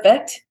not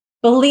perfect.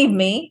 Believe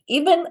me,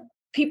 even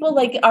people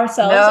like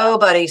ourselves.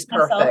 Nobody's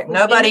Myself, perfect.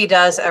 Nobody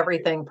does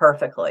everything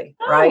perfectly.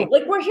 no, Right.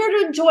 like we're here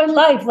to enjoy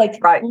life. Like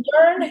Right.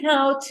 learn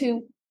how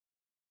to,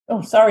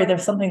 oh, sorry,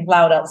 there's something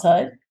loud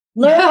outside.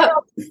 Learn how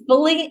to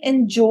fully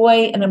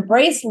enjoy and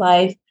embrace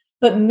life,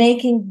 but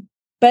making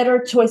better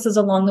choices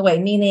along the way.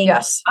 Meaning,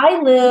 Yes.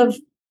 I live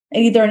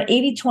either an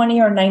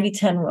 80-20 or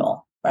 90-10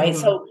 rule, right?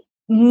 Mhm. So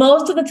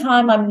most of the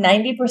time I'm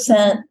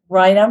 90%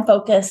 right on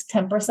focus,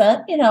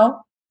 10%,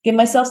 give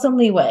myself some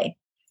leeway.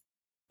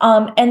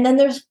 And then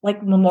there's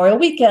like Memorial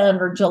Weekend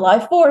or July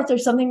 4th or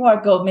something where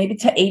I go maybe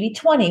to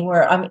 80-20,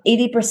 where I'm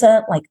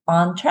 80% like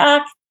on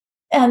track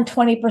and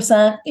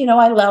 20%,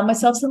 I allow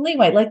myself some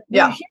leeway. Like we're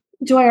Yeah. here to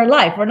enjoy our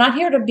life. We're not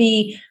here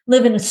to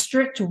live in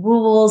strict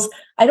rules.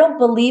 I don't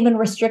believe in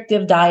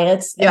restrictive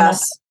diets. And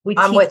Yes.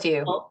 I'm with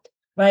you. People,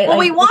 right? Well,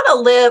 Like, we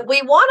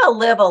want to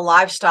live a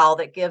lifestyle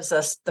that gives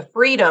us the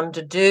freedom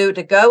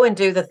to go and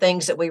do the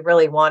things that we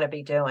really want to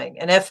be doing.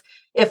 And if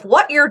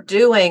what you're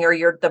doing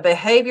or the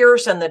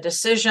behaviors and the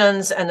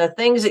decisions and the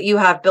things that you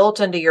have built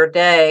into your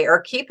day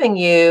are keeping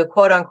you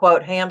quote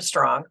unquote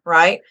hamstrung,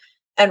 right?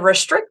 And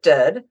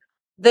restricted,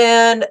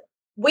 then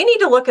we need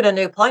to look at a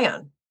new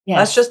plan. yes.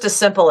 That's just as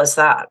simple as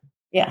that.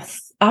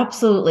 Yes,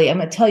 absolutely. I'm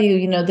going to tell you,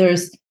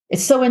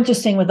 it's so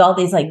interesting with all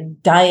these like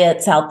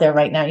diets out there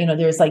right now.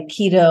 There's like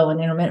keto and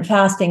intermittent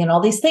fasting and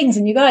all these things.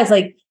 And you guys,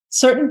 like,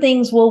 certain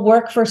things will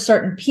work for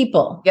certain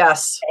people.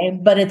 Yes. Okay?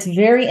 But it's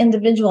very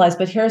individualized.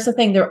 But here's the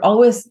thing,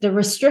 they're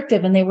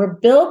restrictive, and they were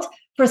built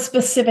for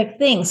specific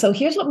things. So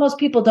here's what most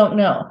people don't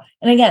know.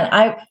 And again,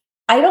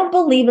 I don't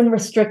believe in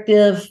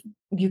restrictive,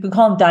 you can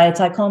call them diets,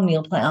 I call them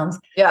meal plans.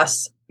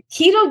 Yes.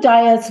 Keto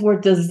diets were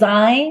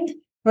designed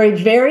for a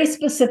very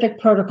specific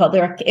protocol.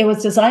 It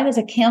was designed as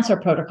a cancer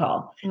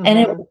protocol,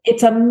 and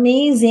it's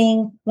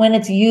amazing when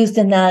it's used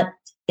in that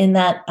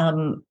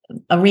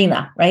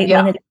arena, right?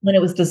 Yeah. When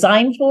it was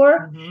designed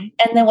for,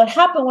 and then what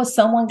happened was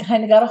someone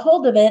kind of got a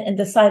hold of it and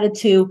decided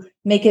to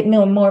make it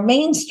more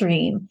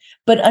mainstream.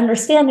 But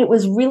understand, it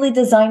was really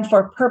designed for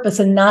a purpose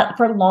and not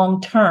for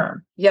long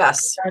term.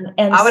 Yes,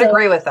 and I would so,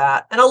 agree with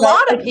that. And a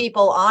lot of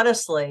people,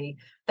 honestly,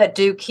 that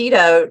do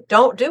keto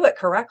don't do it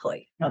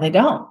correctly. No, they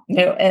don't.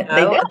 No,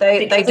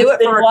 they do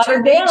it for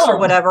 2 weeks or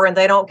whatever, and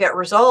they don't get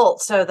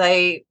results. So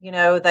they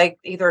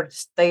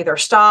either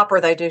stop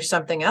or they do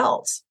something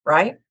else,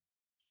 right?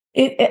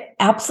 It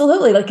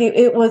absolutely, like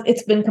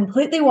it's been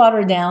completely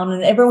watered down,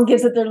 and everyone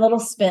gives it their little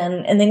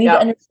spin. And they need to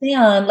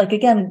understand, like,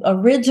 again,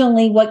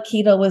 originally what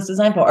keto was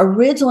designed for,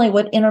 originally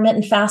what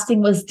intermittent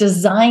fasting was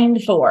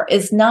designed for,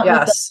 is not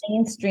what the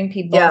mainstream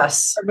people are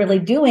really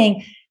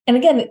doing. And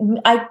again,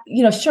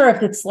 sure,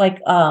 if it's like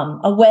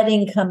a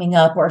wedding coming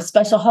up or a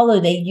special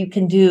holiday, you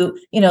can do,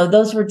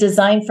 those were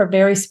designed for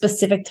very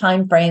specific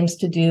timeframes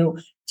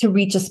to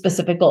reach a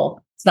specific goal.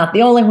 It's not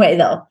the only way,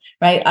 though,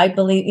 right? I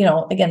believe,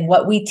 again,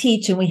 what we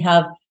teach, and we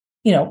have,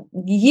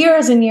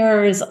 years and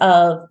years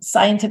of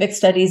scientific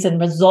studies and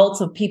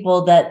results of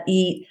people that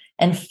eat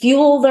and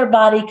fuel their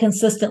body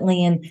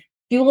consistently and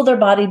fuel their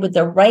body with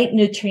the right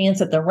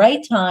nutrients at the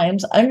right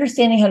times,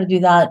 understanding how to do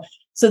that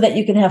so that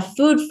you can have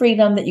food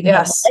freedom, that you can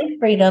have life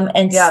freedom,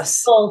 and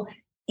still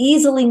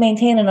easily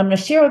maintain. And I'm going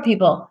to share with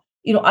people,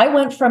 I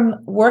went from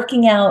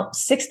working out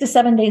 6 to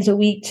 7 days a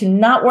week to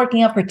not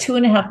working out for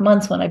 2.5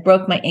 months when I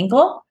broke my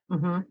ankle.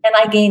 And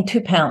I gained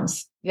 2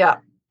 pounds. Yeah.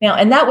 Now,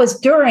 and that was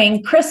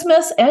during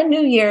Christmas and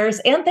New Year's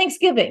and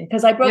Thanksgiving,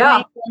 because I broke my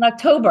ankle in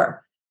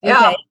October. Okay.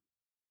 Yeah.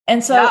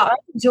 And so I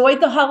enjoyed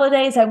the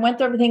holidays. I went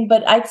through everything,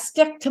 but I'd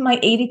stick to my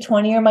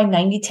 80-20 or my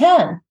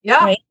 90-10.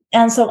 Yeah. Right.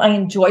 And so I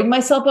enjoyed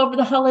myself over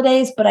the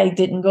holidays, but I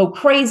didn't go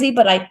crazy.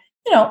 But I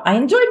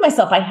enjoyed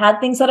myself. I had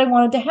things that I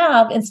wanted to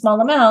have in small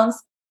amounts,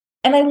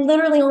 and I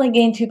literally only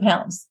gained 2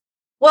 pounds.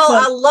 Well, So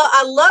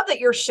I love that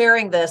you're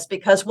sharing this,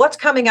 because what's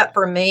coming up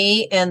for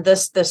me in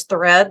this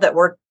thread that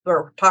we're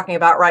talking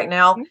about right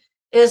now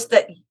is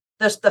that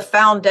the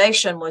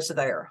foundation was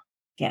there.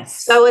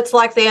 yes. So it's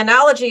like the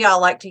analogy I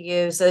like to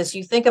use is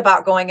you think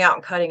about going out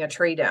and cutting a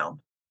tree down.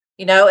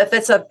 If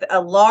it's a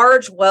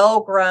large,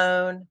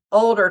 well-grown,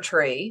 older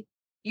tree,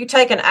 you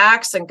take an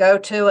axe and go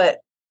to it.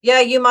 Yeah,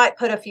 you might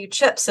put a few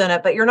chips in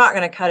it, but you're not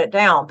going to cut it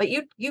down. But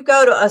you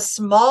go to a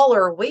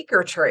smaller,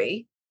 weaker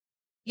tree,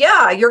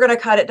 yeah, you're going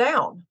to cut it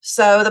down.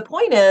 So the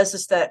point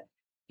is that,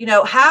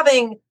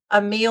 having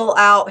a meal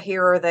out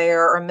here or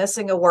there, or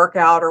missing a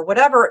workout or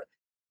whatever,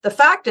 the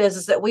fact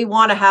is that we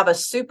want to have a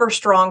super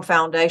strong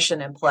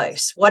foundation in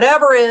place,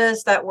 whatever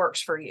is that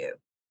works for you.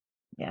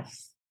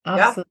 Yes,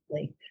 Yeah.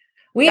 absolutely.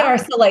 We Yeah. are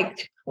so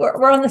like,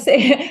 we're on the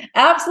same,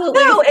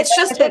 absolutely. No, it's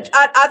just,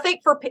 I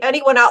think for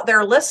anyone out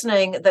there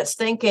listening that's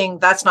thinking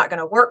that's not going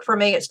to work for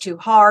me, it's too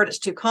hard, it's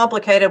too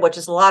complicated, which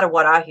is a lot of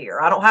what I hear.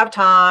 I don't have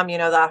time,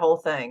 that whole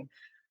thing.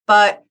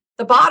 But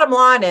the bottom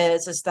line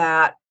is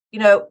that,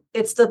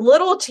 it's the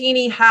little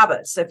teeny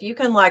habits. If you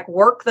can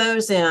work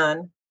those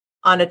in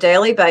on a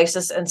daily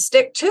basis and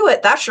stick to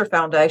it, that's your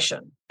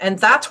foundation. And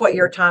that's what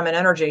your time and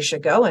energy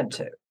should go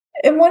into.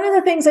 And one of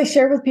the things I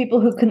share with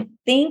people who can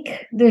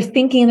think, they're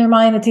thinking in their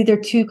mind, it's either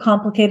too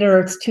complicated or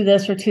it's too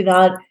this or too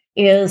that,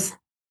 is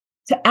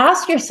to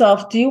ask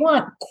yourself, do you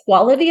want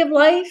quality of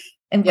life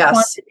and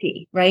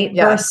quantity, right?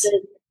 Yes.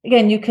 Versus,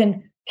 again, you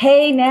can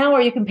pay now or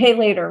you can pay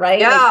later, right?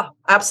 Yeah,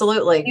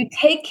 absolutely. You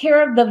take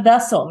care of the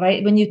vessel,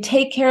 right? When you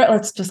take care,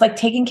 it's just like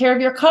taking care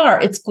of your car.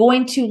 It's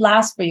going to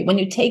last for you. When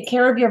you take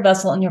care of your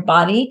vessel and your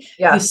body,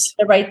 you put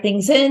the right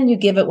things in, you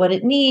give it what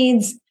it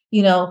needs,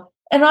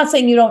 I'm not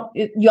saying you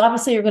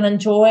obviously you're going to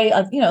enjoy,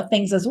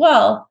 things as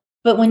well.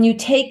 But when you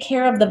take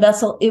care of the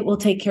vessel, it will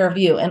take care of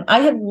you. And I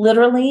have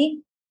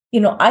literally,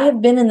 I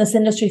have been in this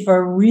industry for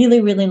a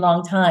really, really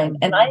long time.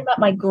 And I'm at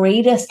my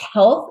greatest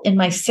health in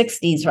my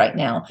 60s right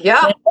now.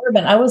 Yeah.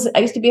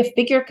 I used to be a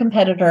figure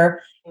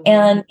competitor,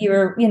 and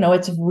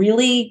it's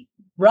really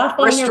rough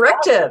on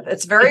restrictive.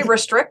 It's very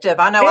restrictive.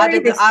 I know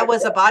I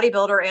was a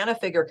bodybuilder and a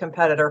figure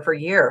competitor for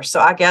years.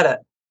 So I get it.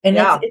 And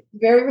it's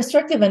very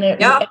restrictive, and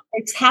it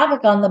wreaks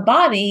havoc on the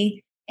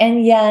body.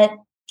 And yet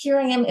here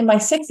I am in my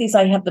 60s.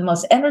 I have the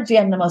most energy.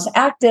 I'm the most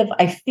active.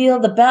 I feel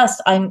the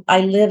best. I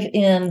live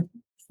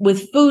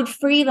with food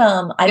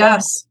freedom. I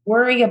don't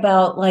worry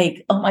about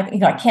oh my,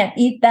 I can't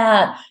eat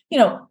that.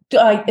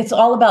 It's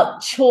all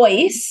about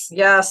choice.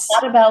 Yes.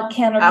 Not about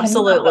can or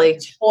absolutely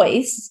cannot,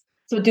 choice.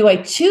 So do I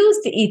choose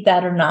to eat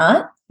that or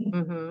not?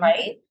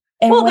 Right.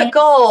 And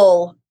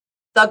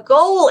the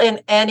goal in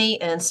any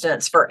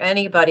instance for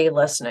anybody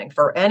listening,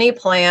 for any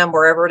plan,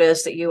 wherever it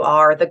is that you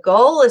are, the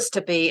goal is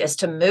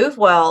to move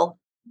well,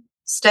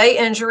 stay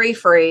injury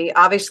free.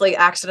 Obviously,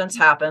 accidents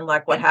happen,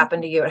 like what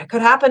happened to you. It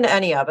could happen to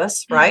any of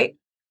us, right?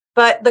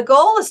 But the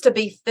goal is to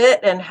be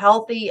fit and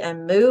healthy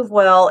and move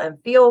well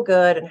and feel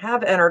good and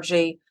have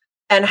energy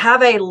and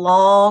have a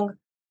long,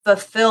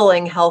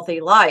 fulfilling, healthy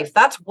life.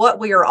 That's what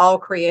we are all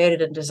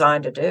created and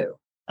designed to do.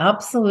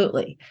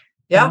 Absolutely.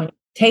 Yeah.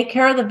 Take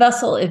care of the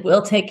vessel, it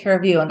will take care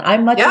of you. And I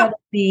much rather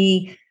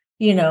be,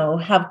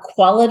 have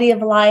quality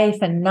of life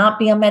and not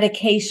be on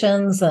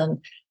medications.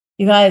 And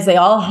you guys, they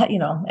all,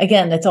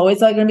 again, it's always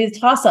going to be the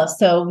toss-up.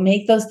 So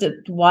make those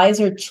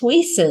wiser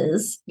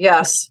choices.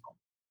 Yes.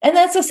 And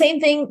that's the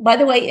same thing, by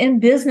the way, in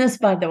business,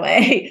 by the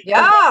way.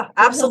 Yeah,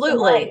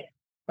 absolutely.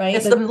 Right.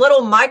 It's the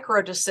little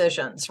micro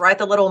decisions, right?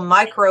 The little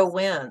micro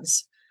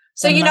wins.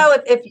 So,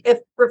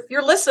 if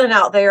you're listening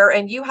out there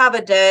and you have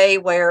a day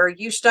where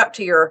you stuck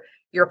to your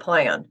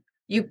plan,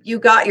 you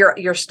got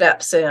your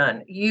steps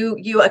in,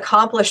 you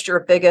accomplished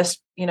your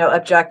biggest,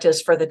 objectives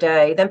for the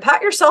day, then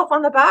pat yourself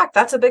on the back.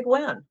 That's a big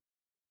win.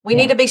 We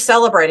need to be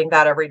celebrating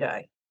that every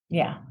day.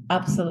 Yeah,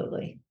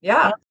 absolutely.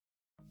 Yeah.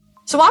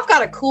 So I've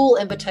got a cool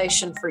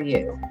invitation for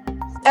you.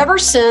 Ever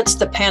since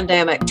the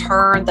pandemic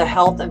turned the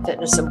health and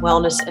fitness and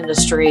wellness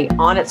industry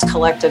on its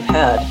collective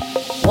head,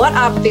 what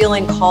I'm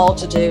feeling called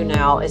to do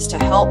now is to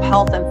help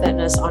health and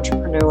fitness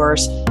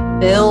entrepreneurs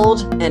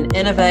build and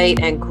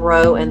innovate and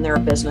grow in their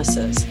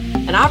businesses.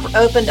 And I've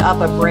opened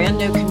up a brand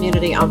new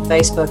community on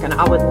Facebook, and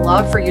I would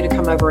love for you to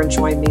come over and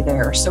join me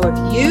there. So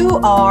if you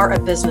are a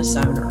business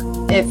owner,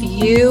 if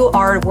you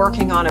are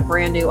working on a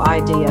brand new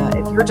idea,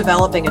 if you're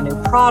developing a new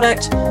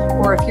product,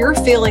 or if you're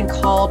feeling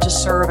called to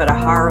serve at a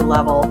higher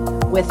level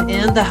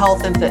within the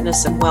health and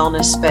fitness and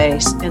wellness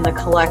space in the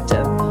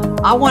collective,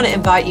 I want to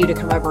invite you to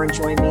come over and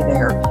join me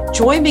there.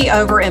 Join me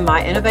over in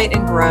my Innovate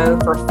and Grow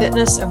for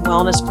fitness and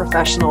wellness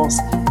professionals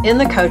in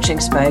the coaching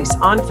space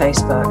on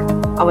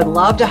Facebook. I would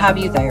love to have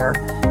you there.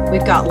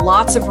 We've got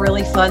lots of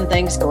really fun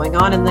things going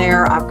on in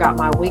there. I've got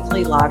my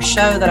weekly live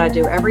show that I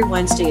do every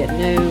Wednesday at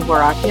noon,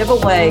 where I give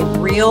away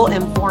real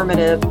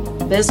informative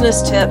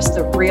business tips,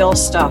 the real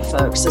stuff,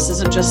 folks. This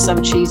isn't just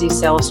some cheesy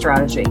sales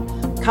strategy.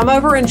 Come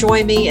over and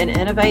join me and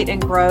Innovate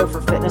and Grow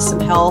for fitness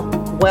and health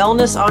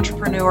wellness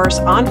entrepreneurs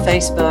on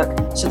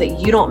Facebook so that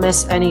you don't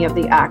miss any of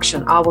the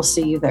action. I will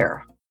see you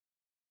there.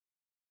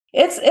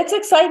 It's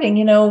exciting.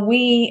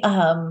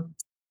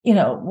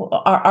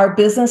 our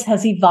business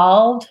has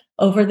evolved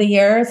over the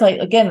years. Like,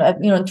 again,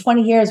 in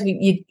 20 years,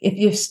 if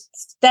you're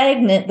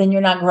stagnant, then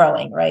you're not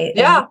growing, right?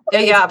 Yeah.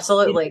 Yeah,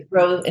 absolutely.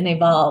 Grow and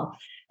evolve.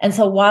 And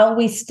so while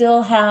we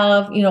still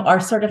have, our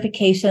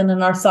certification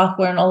and our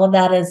software and all of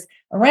that is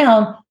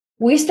around,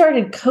 we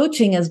started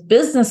coaching as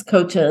business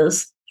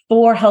coaches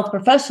for health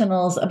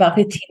professionals about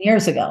 15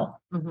 years ago.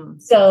 Mm-hmm.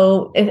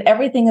 So if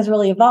everything has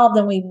really evolved,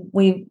 and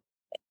we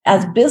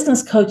as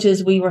business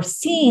coaches, we were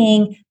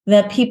seeing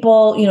that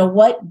people,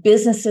 what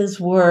businesses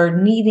were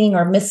needing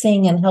or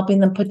missing and helping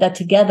them put that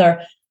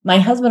together. My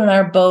husband and I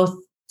are both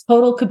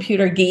total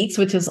computer geeks,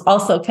 which is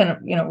also kind of,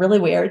 really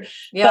weird.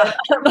 Yeah.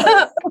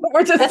 But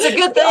that's a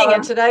good thing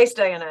in today's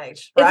day and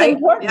age, right? It's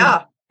important.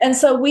 Yeah. And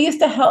so we used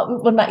to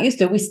help,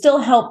 we still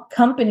help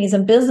companies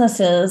and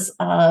businesses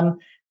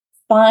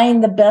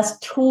find the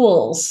best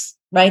tools,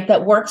 right,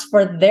 that works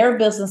for their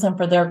business and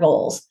for their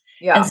goals.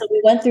 Yeah. And so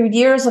we went through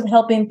years of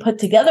helping put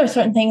together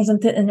certain things,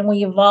 and then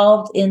we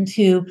evolved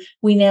into,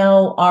 we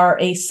now are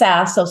a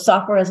SaaS, so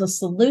software as a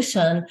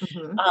solution,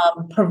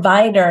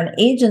 provider and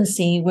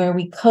agency, where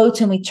we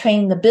coach and we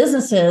train the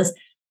businesses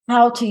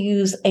how to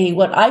use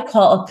what I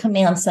call a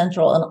command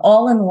central, an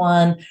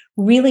all-in-one,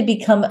 really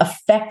become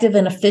effective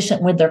and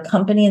efficient with their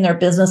company and their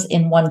business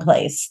in one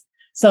place.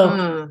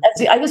 So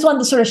I just wanted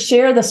to sort of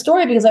share the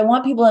story, because I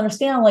want people to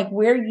understand, like,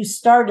 where you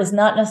start is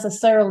not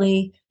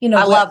necessarily,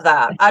 I love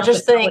that. I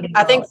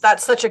think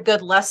that's such a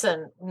good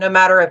lesson, no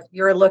matter if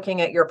you're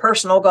looking at your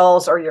personal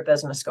goals or your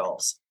business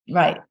goals.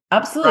 Right.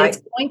 Absolutely. Right.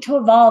 It's going to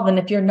evolve. And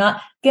if you're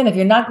not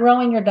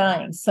growing, you're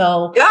dying.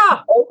 So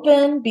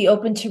be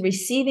open to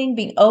receiving,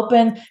 be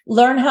open,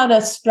 learn how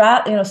to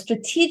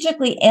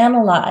strategically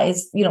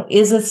analyze,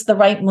 is this the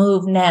right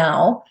move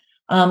now?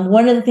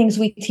 One of the things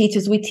we teach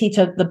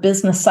the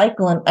business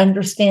cycle, and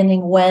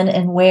understanding when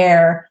and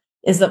where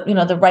is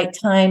the right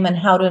time and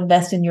how to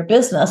invest in your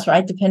business,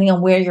 right? Depending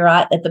on where you're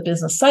at the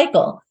business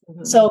cycle.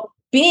 Mm-hmm. So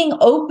being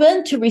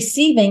open to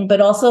receiving,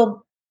 but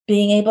also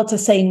being able to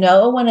say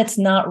no when it's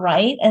not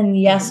right, and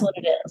yes when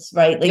it is,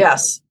 right? Like,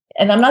 yes.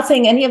 And I'm not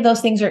saying any of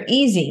those things are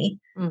easy,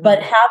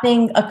 but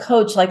having a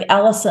coach like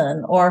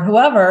Allison or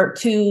whoever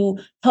to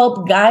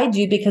help guide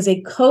you, because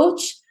a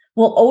coach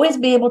will always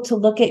be able to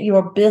look at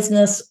your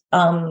business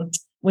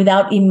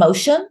without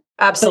emotion.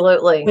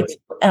 Absolutely.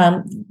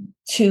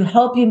 To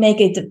help you make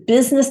a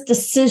business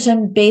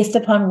decision based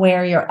upon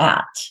where you're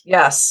at.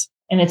 Yes.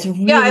 And it's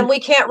really, and we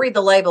can't read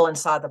the label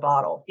inside the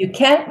bottle. You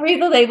can't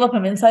read the label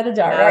from inside the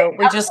jar, right?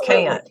 We just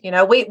can't.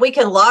 We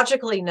can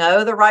logically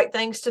know the right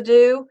things to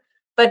do,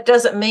 but it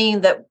doesn't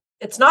mean that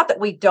it's not that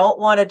we don't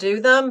want to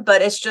do them,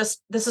 but it's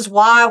just, this is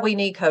why we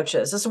need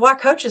coaches. This is why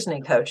coaches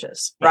need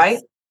coaches, right?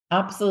 Yes,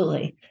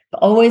 absolutely.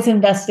 Always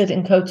invested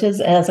in coaches.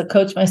 As a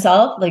coach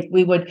myself,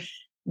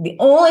 the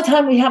only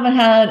time we haven't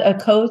had a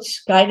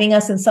coach guiding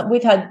us in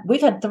we've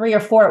had 3 or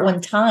 4 at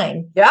one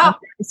time. Yeah.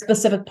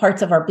 Specific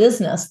parts of our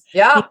business.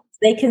 Yeah.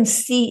 They can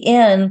see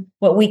in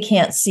what we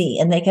can't see,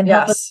 and they can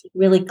help us make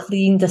really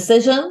clean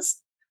decisions.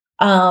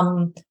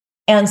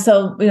 And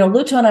so,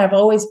 Lucha and I have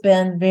always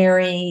been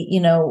very,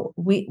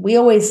 we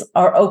always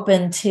are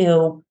open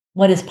to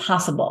what is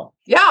possible.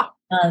 Yeah.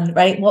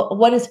 Right.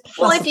 What is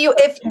possible? Well,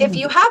 if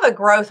you have a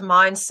growth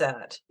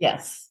mindset,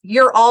 yes,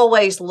 you're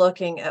always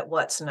looking at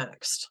what's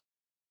next.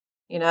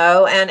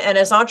 And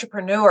as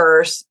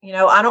entrepreneurs,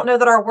 I don't know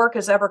that our work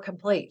is ever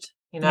complete.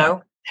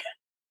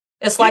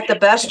 It's like the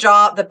best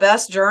job, the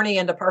best journey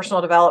into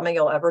personal development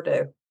you'll ever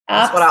do.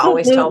 That's Absolutely. What I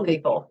always tell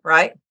people,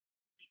 right?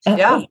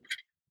 Yeah.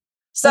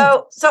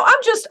 So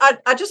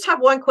I just have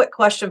one quick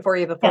question for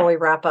you before we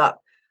wrap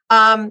up.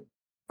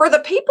 For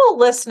the people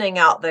listening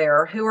out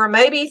there who are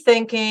maybe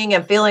thinking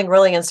and feeling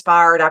really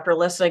inspired after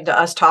listening to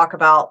us talk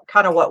about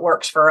kind of what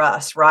works for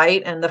us,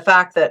 right? And the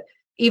fact that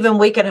even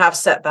we can have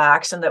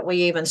setbacks, and that we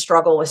even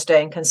struggle with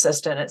staying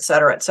consistent, et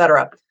cetera, et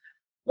cetera.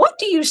 What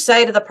do you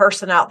say to the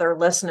person out there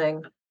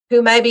listening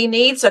who maybe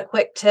needs a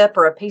quick tip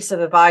or a piece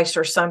of advice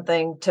or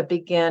something to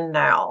begin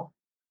now?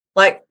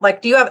 Like,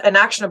 do you have an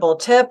actionable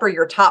tip, or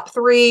your top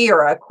 3,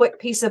 or a quick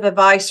piece of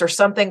advice, or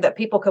something that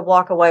people could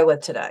walk away with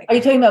today? Are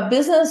you talking about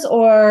business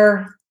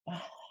or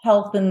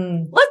health?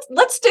 And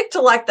let's stick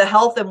to the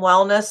health and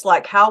wellness,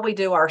 like how we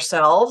do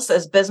ourselves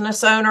as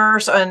business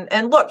owners.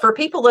 And look, for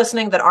people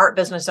listening that aren't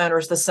business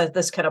owners,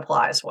 this can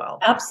apply as well.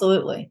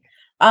 Absolutely.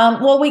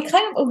 Well,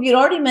 you'd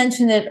already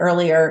mentioned it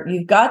earlier.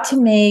 You've got to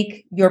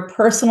make your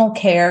personal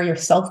care, your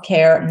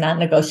self-care,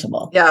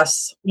 non-negotiable.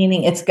 Yes.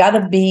 Meaning it's got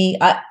to be,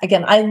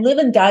 I live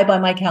and die by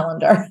my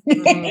calendar.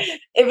 Mm-hmm.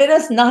 If it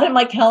is not in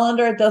my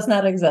calendar, it does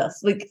not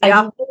exist.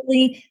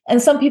 And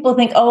some people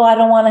think, I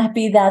don't want to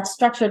be that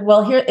structured.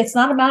 Well, here, it's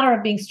not a matter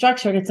of being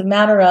structured. It's a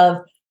matter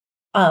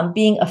of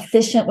being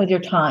efficient with your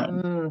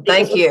time.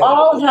 Thank you. We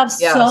all have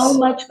so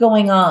much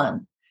going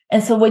on.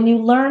 And so when you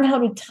learn how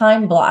to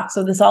time block,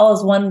 so this all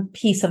is one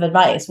piece of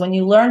advice, when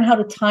you learn how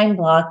to time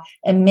block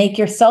and make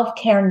your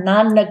self-care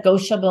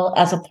non-negotiable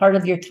as a part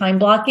of your time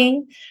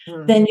blocking,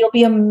 then you'll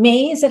be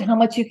amazed at how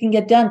much you can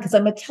get done. Because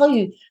I'm going to tell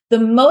you, the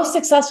most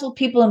successful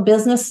people in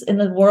business in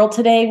the world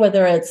today,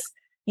 whether it's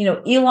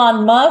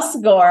Elon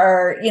Musk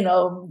or, you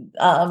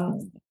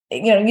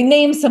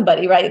name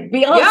somebody, right?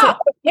 Beyonce,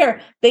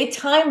 here, they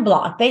time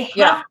block. They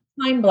have to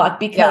time block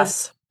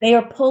because they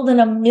are pulled in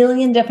a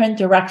million different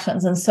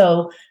directions. And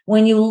so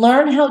when you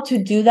learn how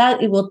to do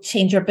that, it will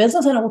change your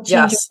business and it will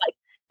change your life.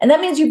 And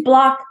that means you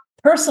block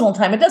personal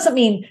time. It doesn't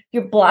mean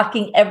you're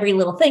blocking every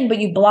little thing, but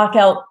you block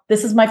out,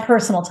 this is my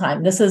personal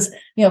time. This is,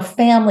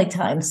 family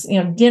times,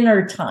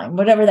 dinner time,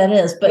 whatever that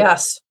is.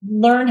 But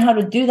learn how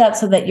to do that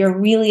so that you're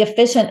really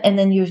efficient. And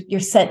then you're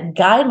set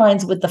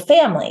guidelines with the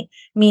family,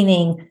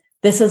 meaning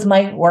this is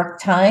my work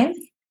time.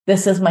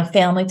 This is my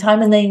family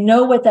time. And they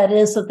know what that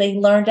is. So they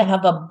learn to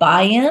have a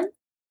buy-in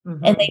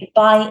and they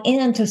buy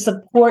in to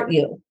support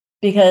you.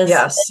 Because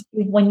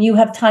when you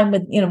have time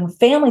with,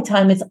 family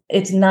time,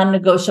 it's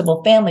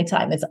non-negotiable family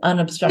time. It's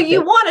unobstructed.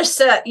 You want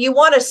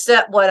to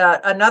set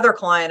what another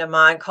client of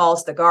mine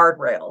calls the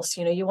guardrails.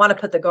 You want to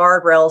put the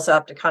guardrails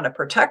up to kind of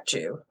protect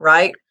you,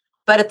 right?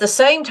 But at the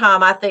same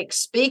time, I think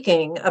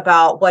speaking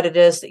about what it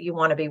is that you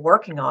want to be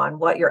working on,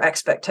 what your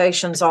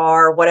expectations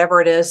are, whatever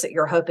it is that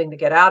you're hoping to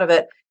get out of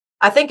it,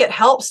 I think it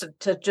helps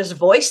to just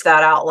voice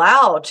that out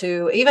loud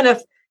to, even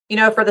if,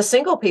 for the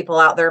single people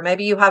out there,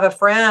 maybe you have a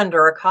friend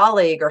or a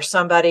colleague or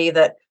somebody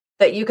that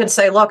you can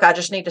say, look, I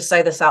just need to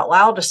say this out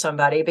loud to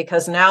somebody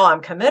because now I'm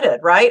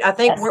committed, right? I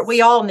think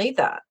we all need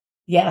that.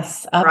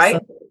 Yes, absolutely.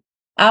 Right?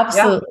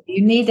 Absolutely. Yeah.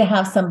 You need to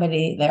have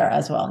somebody there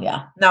as well.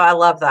 Yeah. No, I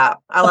love that.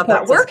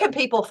 Where can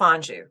people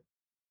find you?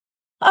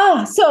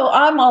 So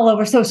I'm all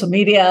over social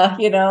media.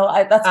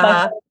 That's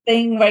my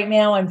thing right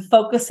now. I'm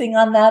focusing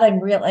on that. I'm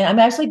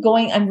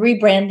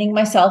rebranding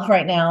myself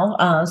right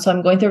now. So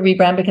I'm going through a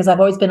rebrand because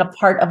I've always been a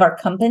part of our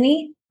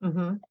company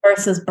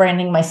versus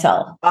branding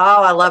myself.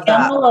 Oh, I love that.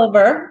 I'm all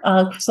over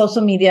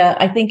social media.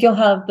 I think you'll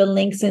have the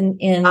links in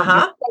your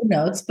show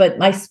notes, but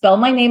I spell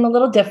my name a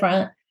little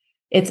different.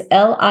 It's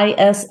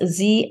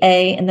Lizza,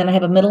 and then I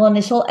have a middle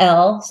initial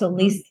L. So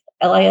Lizsa,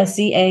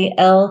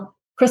 Lizza,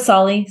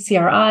 Crisalle,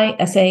 Crisalle.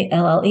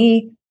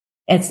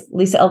 It's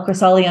Lisa L.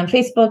 Crisalle on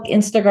Facebook,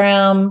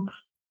 Instagram.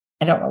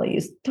 I don't really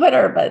use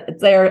Twitter, but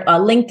it's there.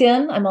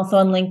 LinkedIn. I'm also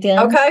on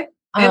LinkedIn. Okay.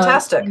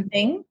 Fantastic.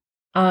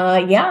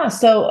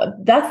 So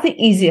that's the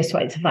easiest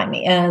way to find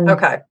me. And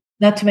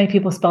not too many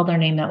people spell their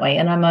name that way.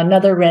 And I'm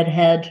another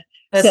redhead.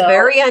 It's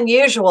very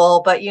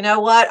unusual, but you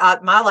know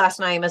what? My last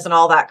name isn't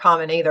all that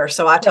common either.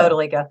 So I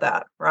totally get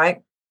that.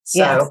 Right.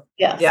 So,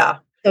 yeah.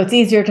 So it's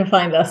easier to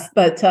find us,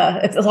 but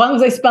it's as long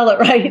as they spell it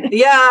right.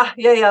 Yeah,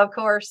 of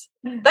course.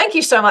 Thank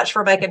you so much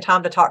for making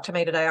time to talk to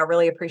me today. I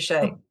really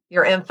appreciate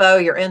your info,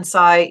 your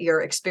insight,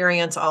 your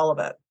experience, all of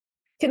it.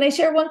 Can I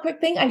share one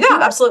quick thing?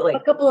 Absolutely. A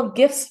couple of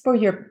gifts for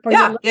your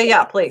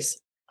please.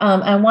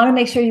 I want to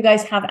make sure you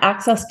guys have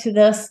access to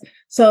this.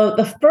 So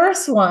the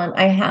first one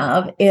I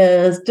have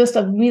is just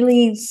a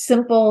really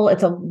simple,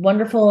 it's a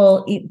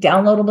wonderful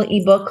downloadable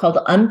ebook called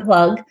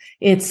Unplug.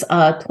 It's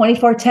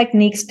 24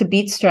 techniques to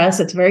beat stress.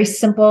 It's very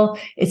simple.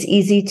 It's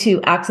easy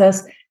to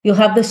access. You'll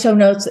have the show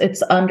notes.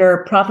 It's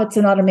under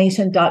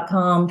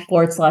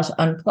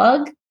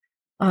profitsandautomation.com/unplug.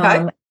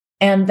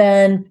 And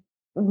then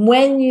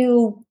when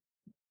you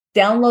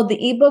download the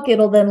ebook,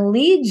 it'll then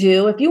lead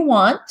you, if you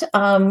want.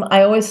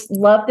 I always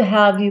love to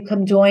have you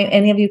come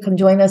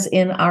join us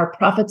in our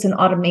Profits and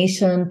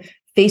Automation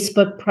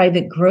Facebook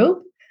private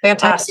group.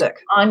 Fantastic.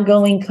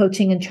 Ongoing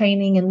coaching and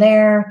training in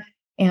there.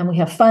 And we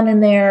have fun in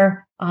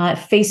there.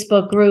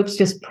 Facebook groups,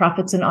 just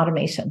Profits and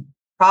Automation.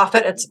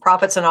 It's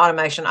Profits and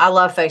Automation. I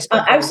love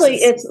Facebook.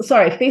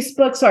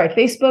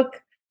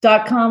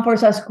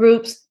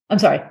 Facebook.com/groups. I'm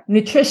sorry,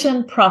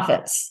 Nutrition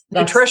Profits.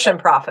 Nutrition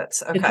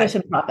Profits. Okay.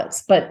 Nutrition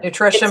Profits. But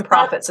Nutrition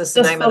Profits is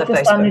the name of the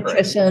Facebook on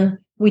nutrition.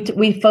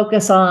 We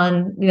focus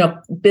on,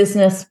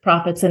 business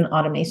profits and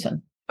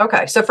automation.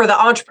 Okay. So for the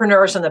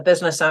entrepreneurs and the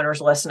business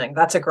owners listening,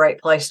 that's a great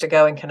place to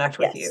go and connect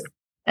with you.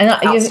 And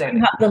you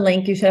have the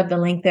link. You should have the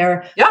link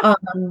there. Yeah.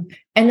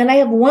 And then I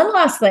have one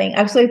last thing.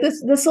 Actually,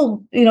 this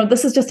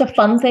is just a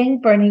fun thing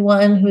for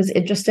anyone who's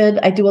interested.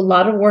 I do a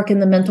lot of work in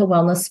the mental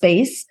wellness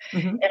space,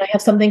 and I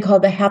have something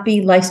called the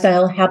Happy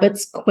Lifestyle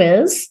Habits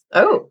Quiz.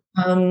 Oh.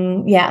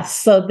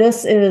 So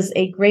this is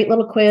a great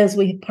little quiz.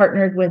 We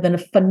partnered with a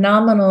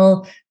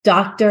phenomenal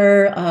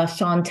doctor,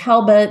 Sean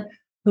Talbot,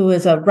 who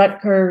is a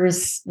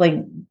Rutgers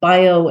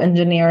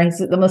bioengineer. He's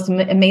the most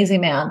amazing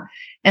man.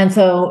 And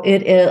so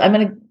it is,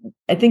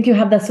 I think you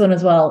have this one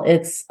as well.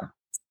 It's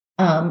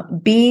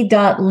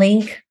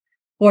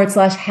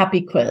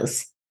b.link/happy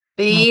quiz.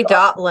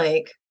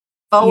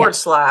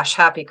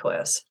 b.link/happy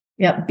quiz.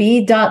 Yeah.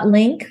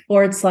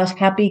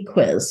 b.link/happy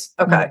quiz.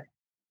 Okay.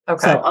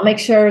 So I'll make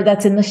sure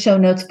that's in the show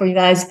notes for you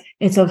guys.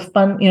 It's a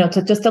fun,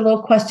 it's just a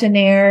little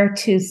questionnaire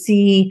to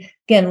see.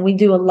 Again, we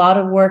do a lot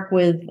of work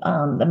with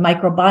the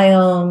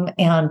microbiome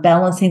and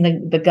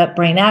balancing the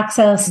gut-brain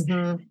axis.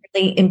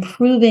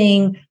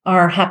 Improving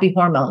our happy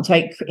hormones,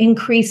 right?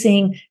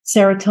 Increasing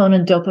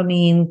serotonin,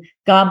 dopamine,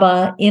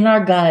 GABA in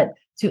our gut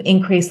to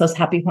increase those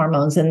happy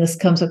hormones. And this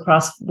comes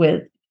across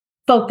with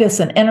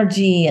focus and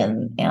energy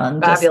and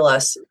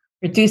fabulous.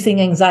 reducing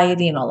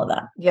anxiety and all of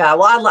that. Yeah,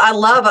 well,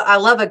 I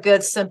love a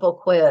good simple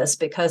quiz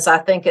because I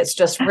think it's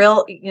just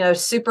real,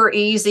 super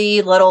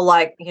easy. Little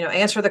like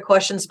answer the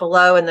questions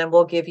below, and then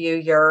we'll give you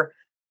your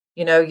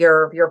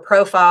your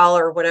profile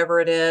or whatever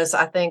it is.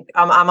 I think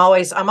I'm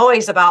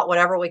always about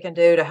whatever we can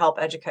do to help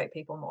educate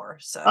people more.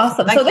 So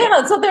awesome. So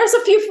there's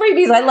a few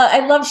freebies.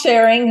 I love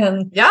sharing,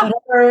 and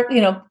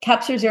whatever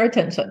captures your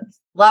attention.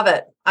 Love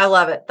it. I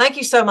love it. Thank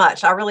you so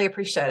much. I really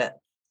appreciate it.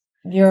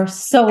 You're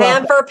so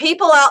welcome. And for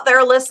people out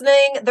there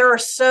listening, there are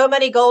so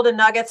many golden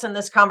nuggets in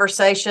this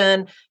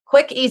conversation.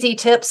 Quick, easy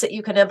tips that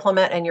you can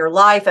implement in your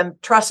life.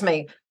 And trust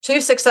me,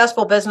 2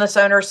 successful business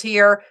owners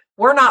here.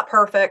 We're not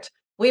perfect.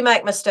 We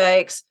make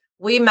mistakes.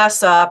 We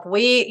mess up,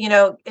 we,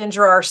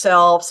 injure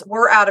ourselves.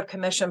 We're out of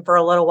commission for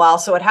a little while.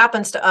 So it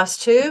happens to us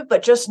too,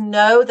 but just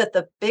know that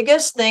the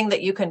biggest thing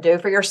that you can do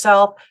for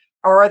yourself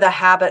are the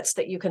habits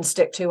that you can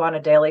stick to on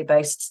a daily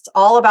basis. It's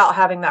all about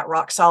having that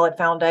rock solid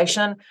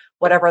foundation,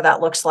 whatever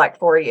that looks like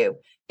for you.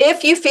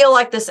 If you feel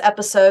like this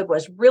episode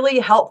was really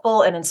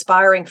helpful and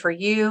inspiring for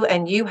you,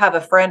 and you have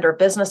a friend or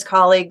business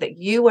colleague that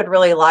you would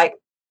really like,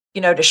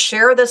 to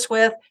share this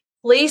with,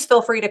 please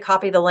feel free to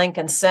copy the link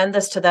and send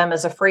this to them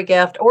as a free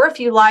gift. Or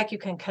if you like, you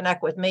can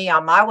connect with me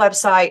on my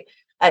website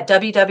at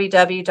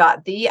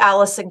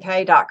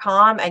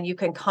www.theallisonk.com, and you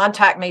can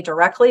contact me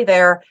directly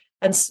there.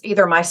 And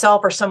either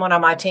myself or someone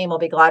on my team will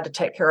be glad to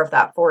take care of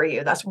that for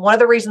you. That's one of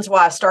the reasons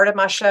why I started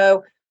my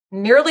show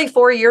nearly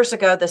 4 years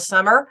ago this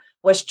summer,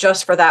 was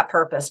just for that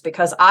purpose,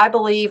 because I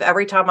believe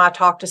every time I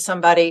talk to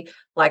somebody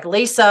like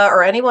Lizsa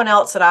or anyone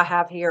else that I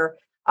have here,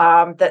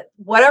 that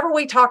whatever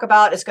we talk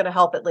about is going to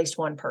help at least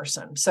one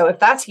person. So if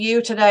that's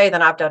you today,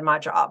 then I've done my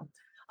job.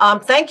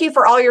 Thank you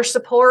for all your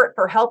support,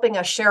 for helping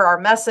us share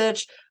our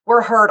message.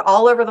 We're heard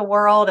all over the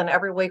world, and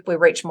every week we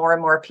reach more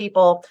and more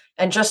people.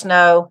 And just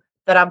know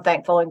that I'm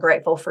thankful and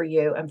grateful for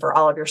you and for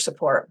all of your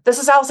support. This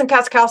is Allison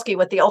Katzkowski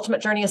with The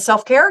Ultimate Journey of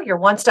Self-Care. You're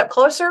one step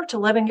closer to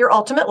living your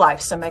ultimate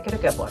life, so make it a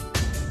good one.